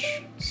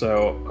switch.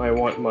 So I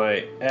want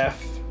my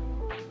F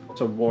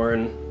to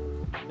warn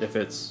if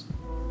it's,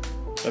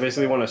 I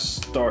basically want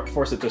to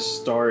force it to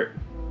start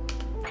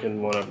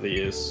in one of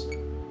these.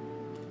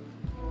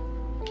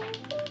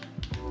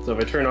 So if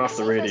I turn off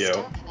the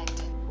radio,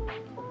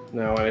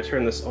 Now when I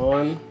turn this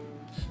on,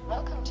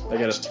 I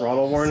get a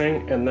throttle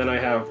warning, and then I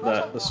have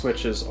the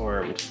switch is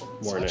armed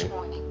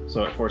warning.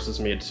 So it forces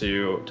me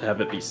to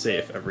have it be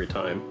safe every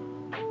time.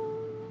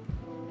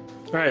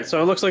 Alright,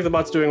 so it looks like the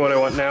bot's doing what I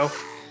want now.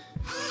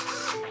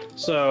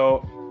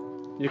 So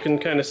you can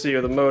kind of see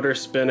the motor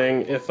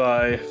spinning. If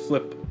I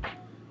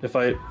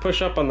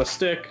push up on the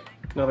stick,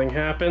 nothing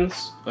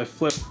happens. I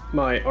flip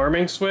my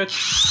arming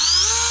switch,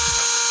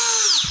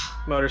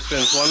 motor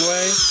spins one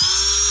way.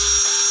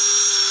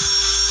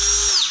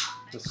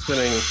 It's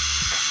spinning,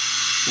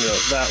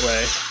 that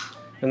way.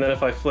 And then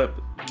if I flip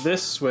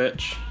this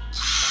switch,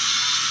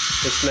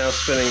 it's now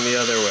spinning the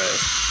other way.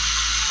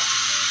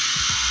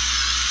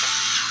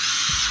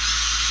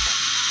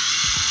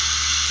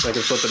 I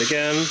can flip it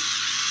again, and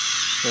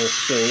it's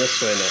spinning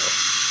this way now.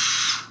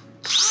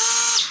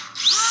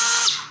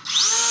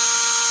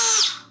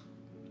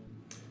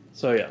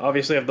 So yeah,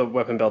 obviously I have the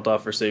weapon belt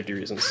off for safety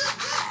reasons.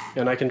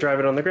 And I can drive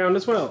it on the ground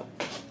as well.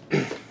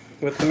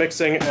 With the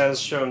mixing as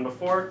shown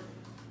before.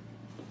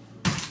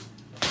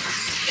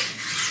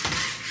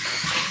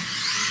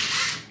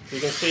 You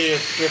can see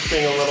it's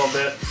drifting a little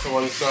bit to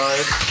one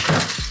side,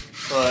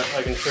 but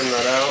I can trim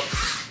that out.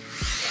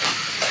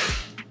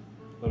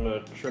 I'm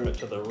going to trim it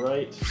to the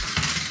right.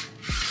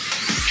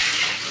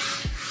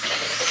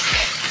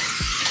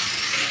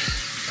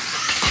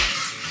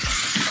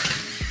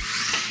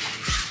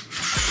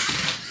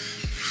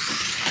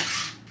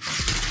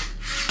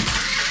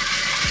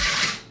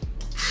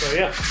 So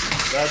yeah,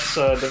 that's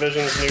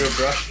Division's new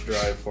brush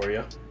drive for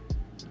you.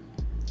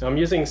 I'm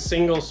using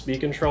single speed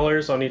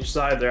controllers on each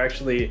side. They're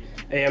actually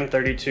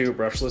AM32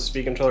 brushless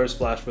speed controllers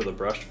flashed with a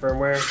brushed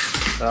firmware,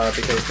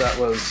 because that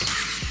was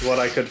what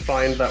I could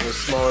find that was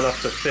small enough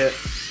to fit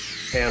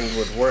and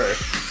would work.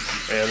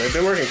 And they've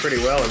been working pretty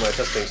well in my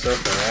testing so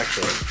far,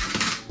 actually.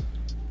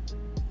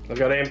 I've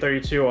got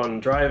AM32 on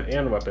drive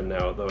and weapon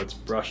now, though it's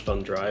brushed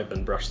on drive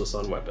and brushless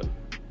on weapon.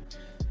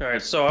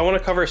 Alright, so I want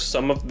to cover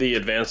some of the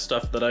advanced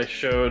stuff that I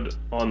showed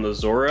on the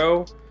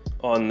Zorro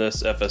on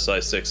this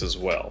FSI-6 as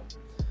well.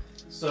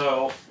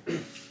 So, I'm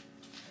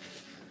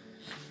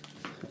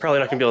probably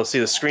not going to be able to see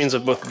the screens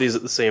of both of these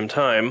at the same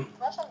time,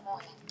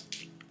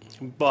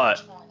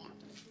 but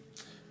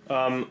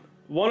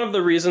one of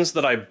the reasons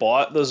that I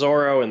bought the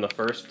Zorro in the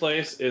first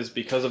place is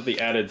because of the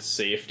added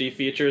safety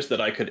features that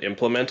I could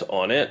implement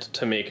on it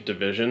to make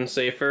Division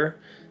safer.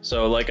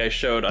 So like I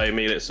showed, I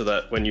made it so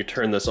that when you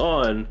turn this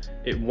on,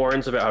 it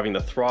warns about having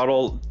the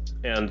throttle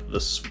and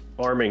the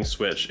arming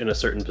switch in a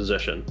certain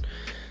position.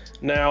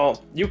 Now,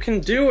 you can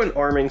do an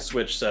arming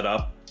switch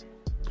setup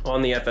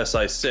on the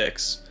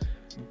FSI-6,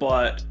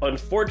 but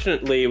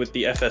unfortunately with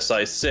the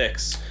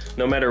FSI-6,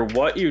 no matter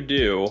what you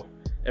do,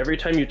 every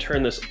time you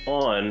turn this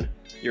on,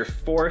 you're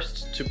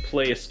forced to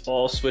place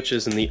all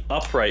switches in the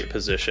upright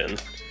position,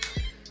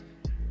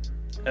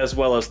 as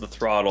well as the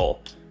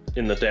throttle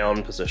in the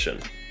down position.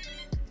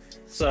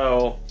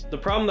 So, the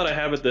problem that I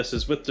have with this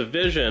is with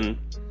Division,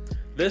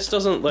 this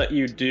doesn't let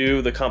you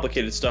do the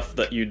complicated stuff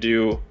that you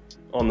do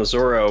on the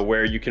Zorro,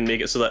 where you can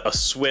make it so that a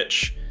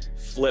switch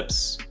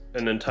flips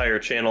an entire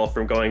channel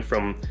from going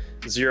from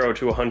 0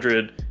 to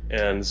 100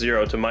 and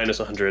 0 to minus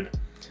 100.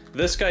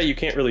 This guy, you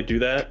can't really do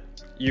that.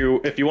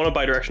 If you want a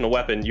bidirectional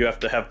weapon, you have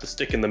to have the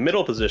stick in the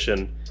middle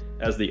position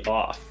as the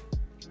off.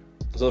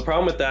 So the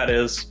problem with that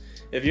is,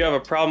 if you have a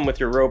problem with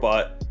your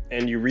robot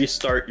and you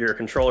restart your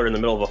controller in the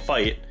middle of a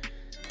fight,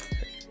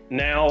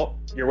 now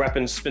your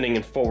weapon's spinning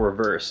in full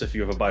reverse if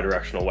you have a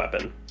bidirectional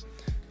weapon.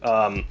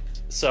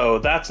 So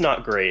that's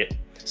not great.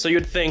 So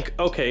you'd think,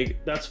 okay,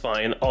 that's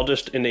fine, I'll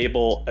just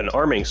enable an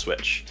arming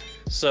switch.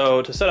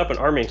 So to set up an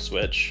arming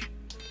switch,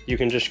 you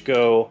can just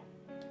go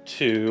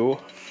to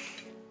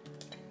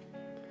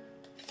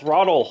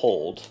throttle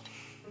hold,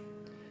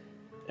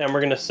 and we're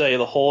going to say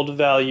the hold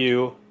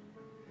value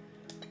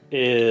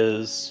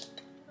is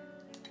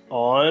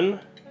on.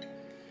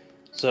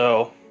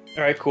 So,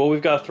 alright, cool,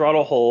 we've got a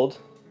throttle hold.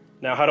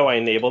 Now how do I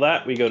enable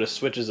that? We go to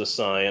switches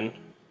assign,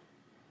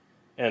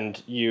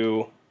 and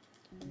you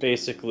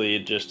basically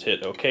just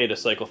hit OK to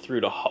cycle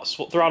through to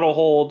throttle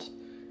hold,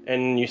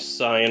 and you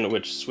assign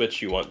which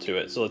switch you want to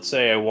it. So let's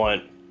say I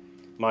want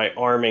my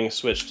arming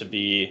switch to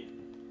be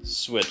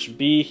switch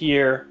B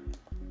here.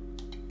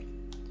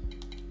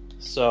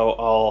 So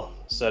I'll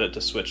set it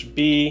to switch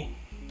B.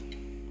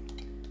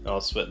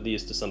 I'll switch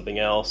these to something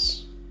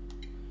else.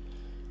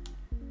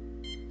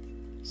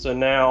 So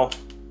now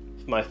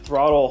if my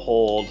throttle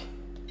hold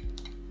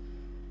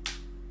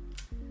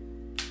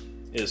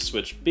is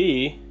switch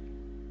B.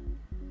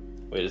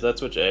 Wait, is that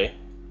switch A?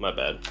 My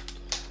bad.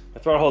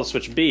 My throttle hold is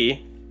switch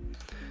B.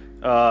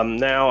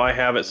 Now I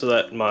have it so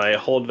that my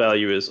hold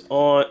value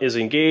is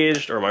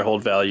engaged, or my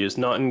hold value is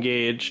not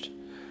engaged.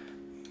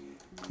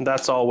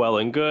 That's all well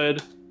and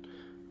good,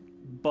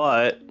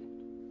 but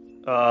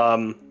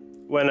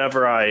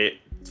whenever I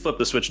flip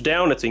the switch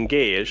down, it's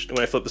engaged, and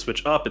when I flip the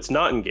switch up, it's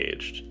not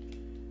engaged.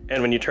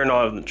 And when you turn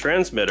on the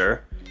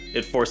transmitter,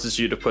 it forces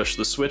you to push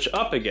the switch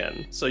up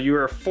again. So you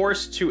are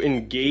forced to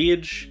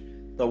engage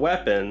the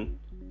weapon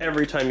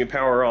every time you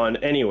power on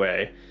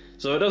anyway.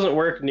 So it doesn't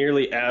work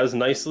nearly as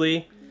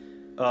nicely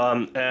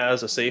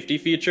as a safety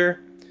feature,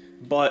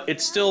 but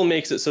it still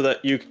makes it so that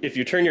if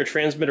you turn your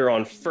transmitter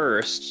on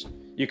first,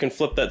 you can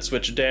flip that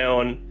switch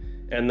down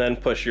and then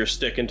push your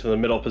stick into the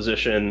middle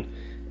position,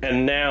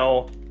 and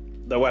now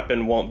the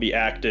weapon won't be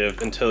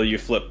active until you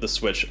flip the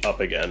switch up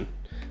again.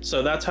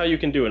 So that's how you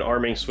can do an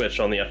arming switch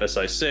on the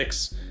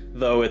FSI-6,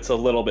 though it's a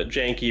little bit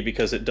janky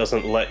because it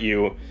doesn't let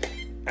you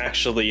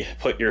actually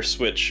put your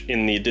switch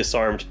in the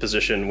disarmed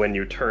position when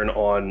you turn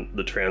on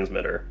the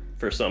transmitter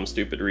for some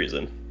stupid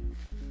reason.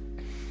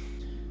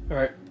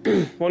 Alright,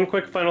 one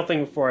quick final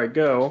thing before I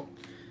go.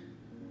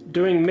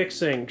 Doing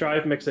mixing,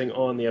 drive mixing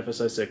on the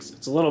FSI-6,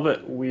 it's a little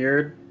bit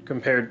weird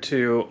compared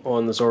to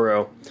on the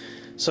Zorro.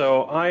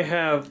 So I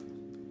have,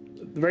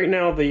 right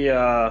now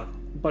the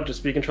Budget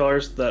speed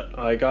controllers that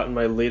I got in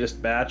my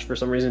latest batch for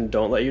some reason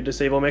don't let you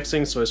disable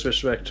mixing, so I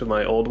switched back to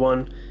my old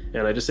one,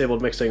 and I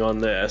disabled mixing on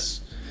this.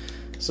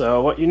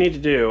 So what you need to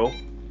do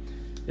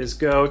is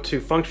go to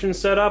Function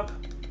Setup,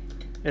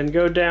 and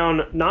go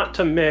down not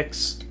to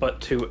Mix,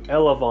 but to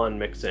Elevon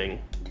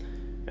Mixing.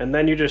 And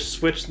then you just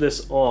switch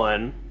this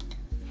on,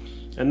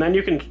 and then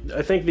you can,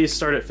 I think these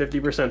start at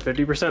 50%,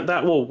 50%,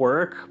 that will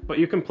work, but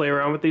you can play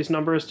around with these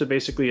numbers to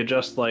basically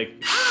adjust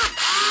like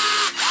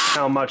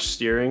how much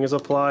steering is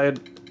applied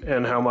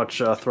and how much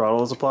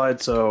throttle is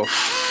applied, so...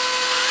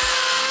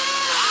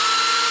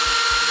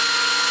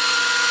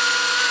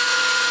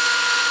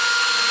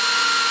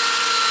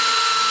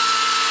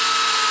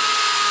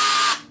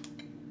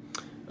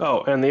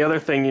 Oh, and the other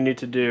thing you need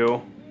to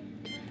do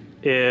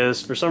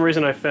is, for some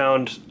reason I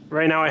found,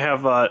 right now I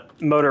have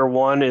motor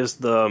 1 is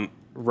the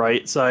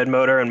right side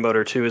motor and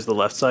motor 2 is the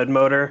left side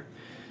motor.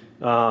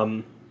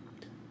 And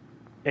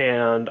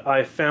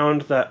I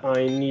found that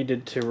I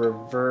needed to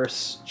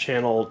reverse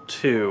channel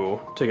 2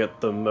 to get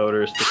the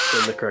motors to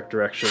spin the correct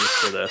directions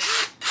for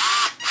this.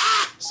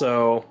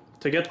 So,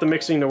 to get the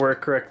mixing to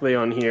work correctly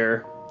on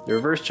here, you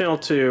reverse channel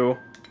 2,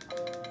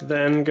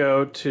 then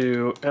go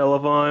to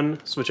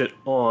Elevon, switch it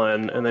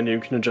on, and then you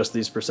can adjust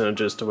these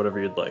percentages to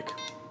whatever you'd like.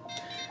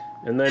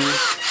 And then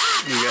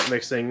you get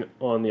mixing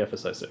on the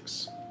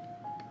FSI-6.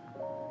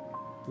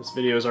 This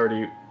video is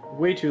already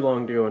way too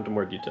long to go into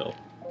more detail.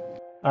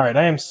 Alright,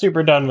 I am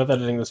super done with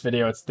editing this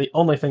video. It's the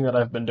only thing that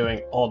I've been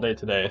doing all day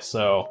today,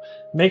 so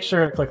make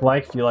sure to click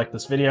like if you like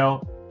this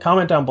video,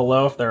 comment down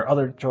below if there are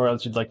other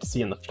tutorials you'd like to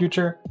see in the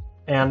future,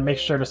 and make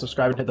sure to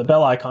subscribe and hit the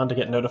bell icon to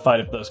get notified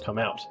if those come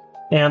out.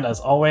 And as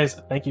always,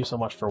 thank you so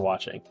much for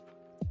watching.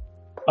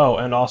 Oh,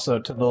 and also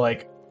to the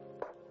like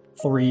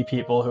 3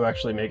 people who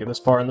actually make it this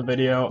far in the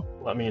video,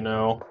 let me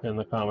know in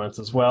the comments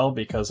as well,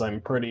 because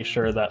I'm pretty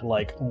sure that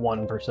like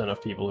 1%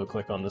 of people who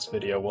click on this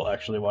video will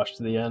actually watch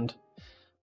to the end.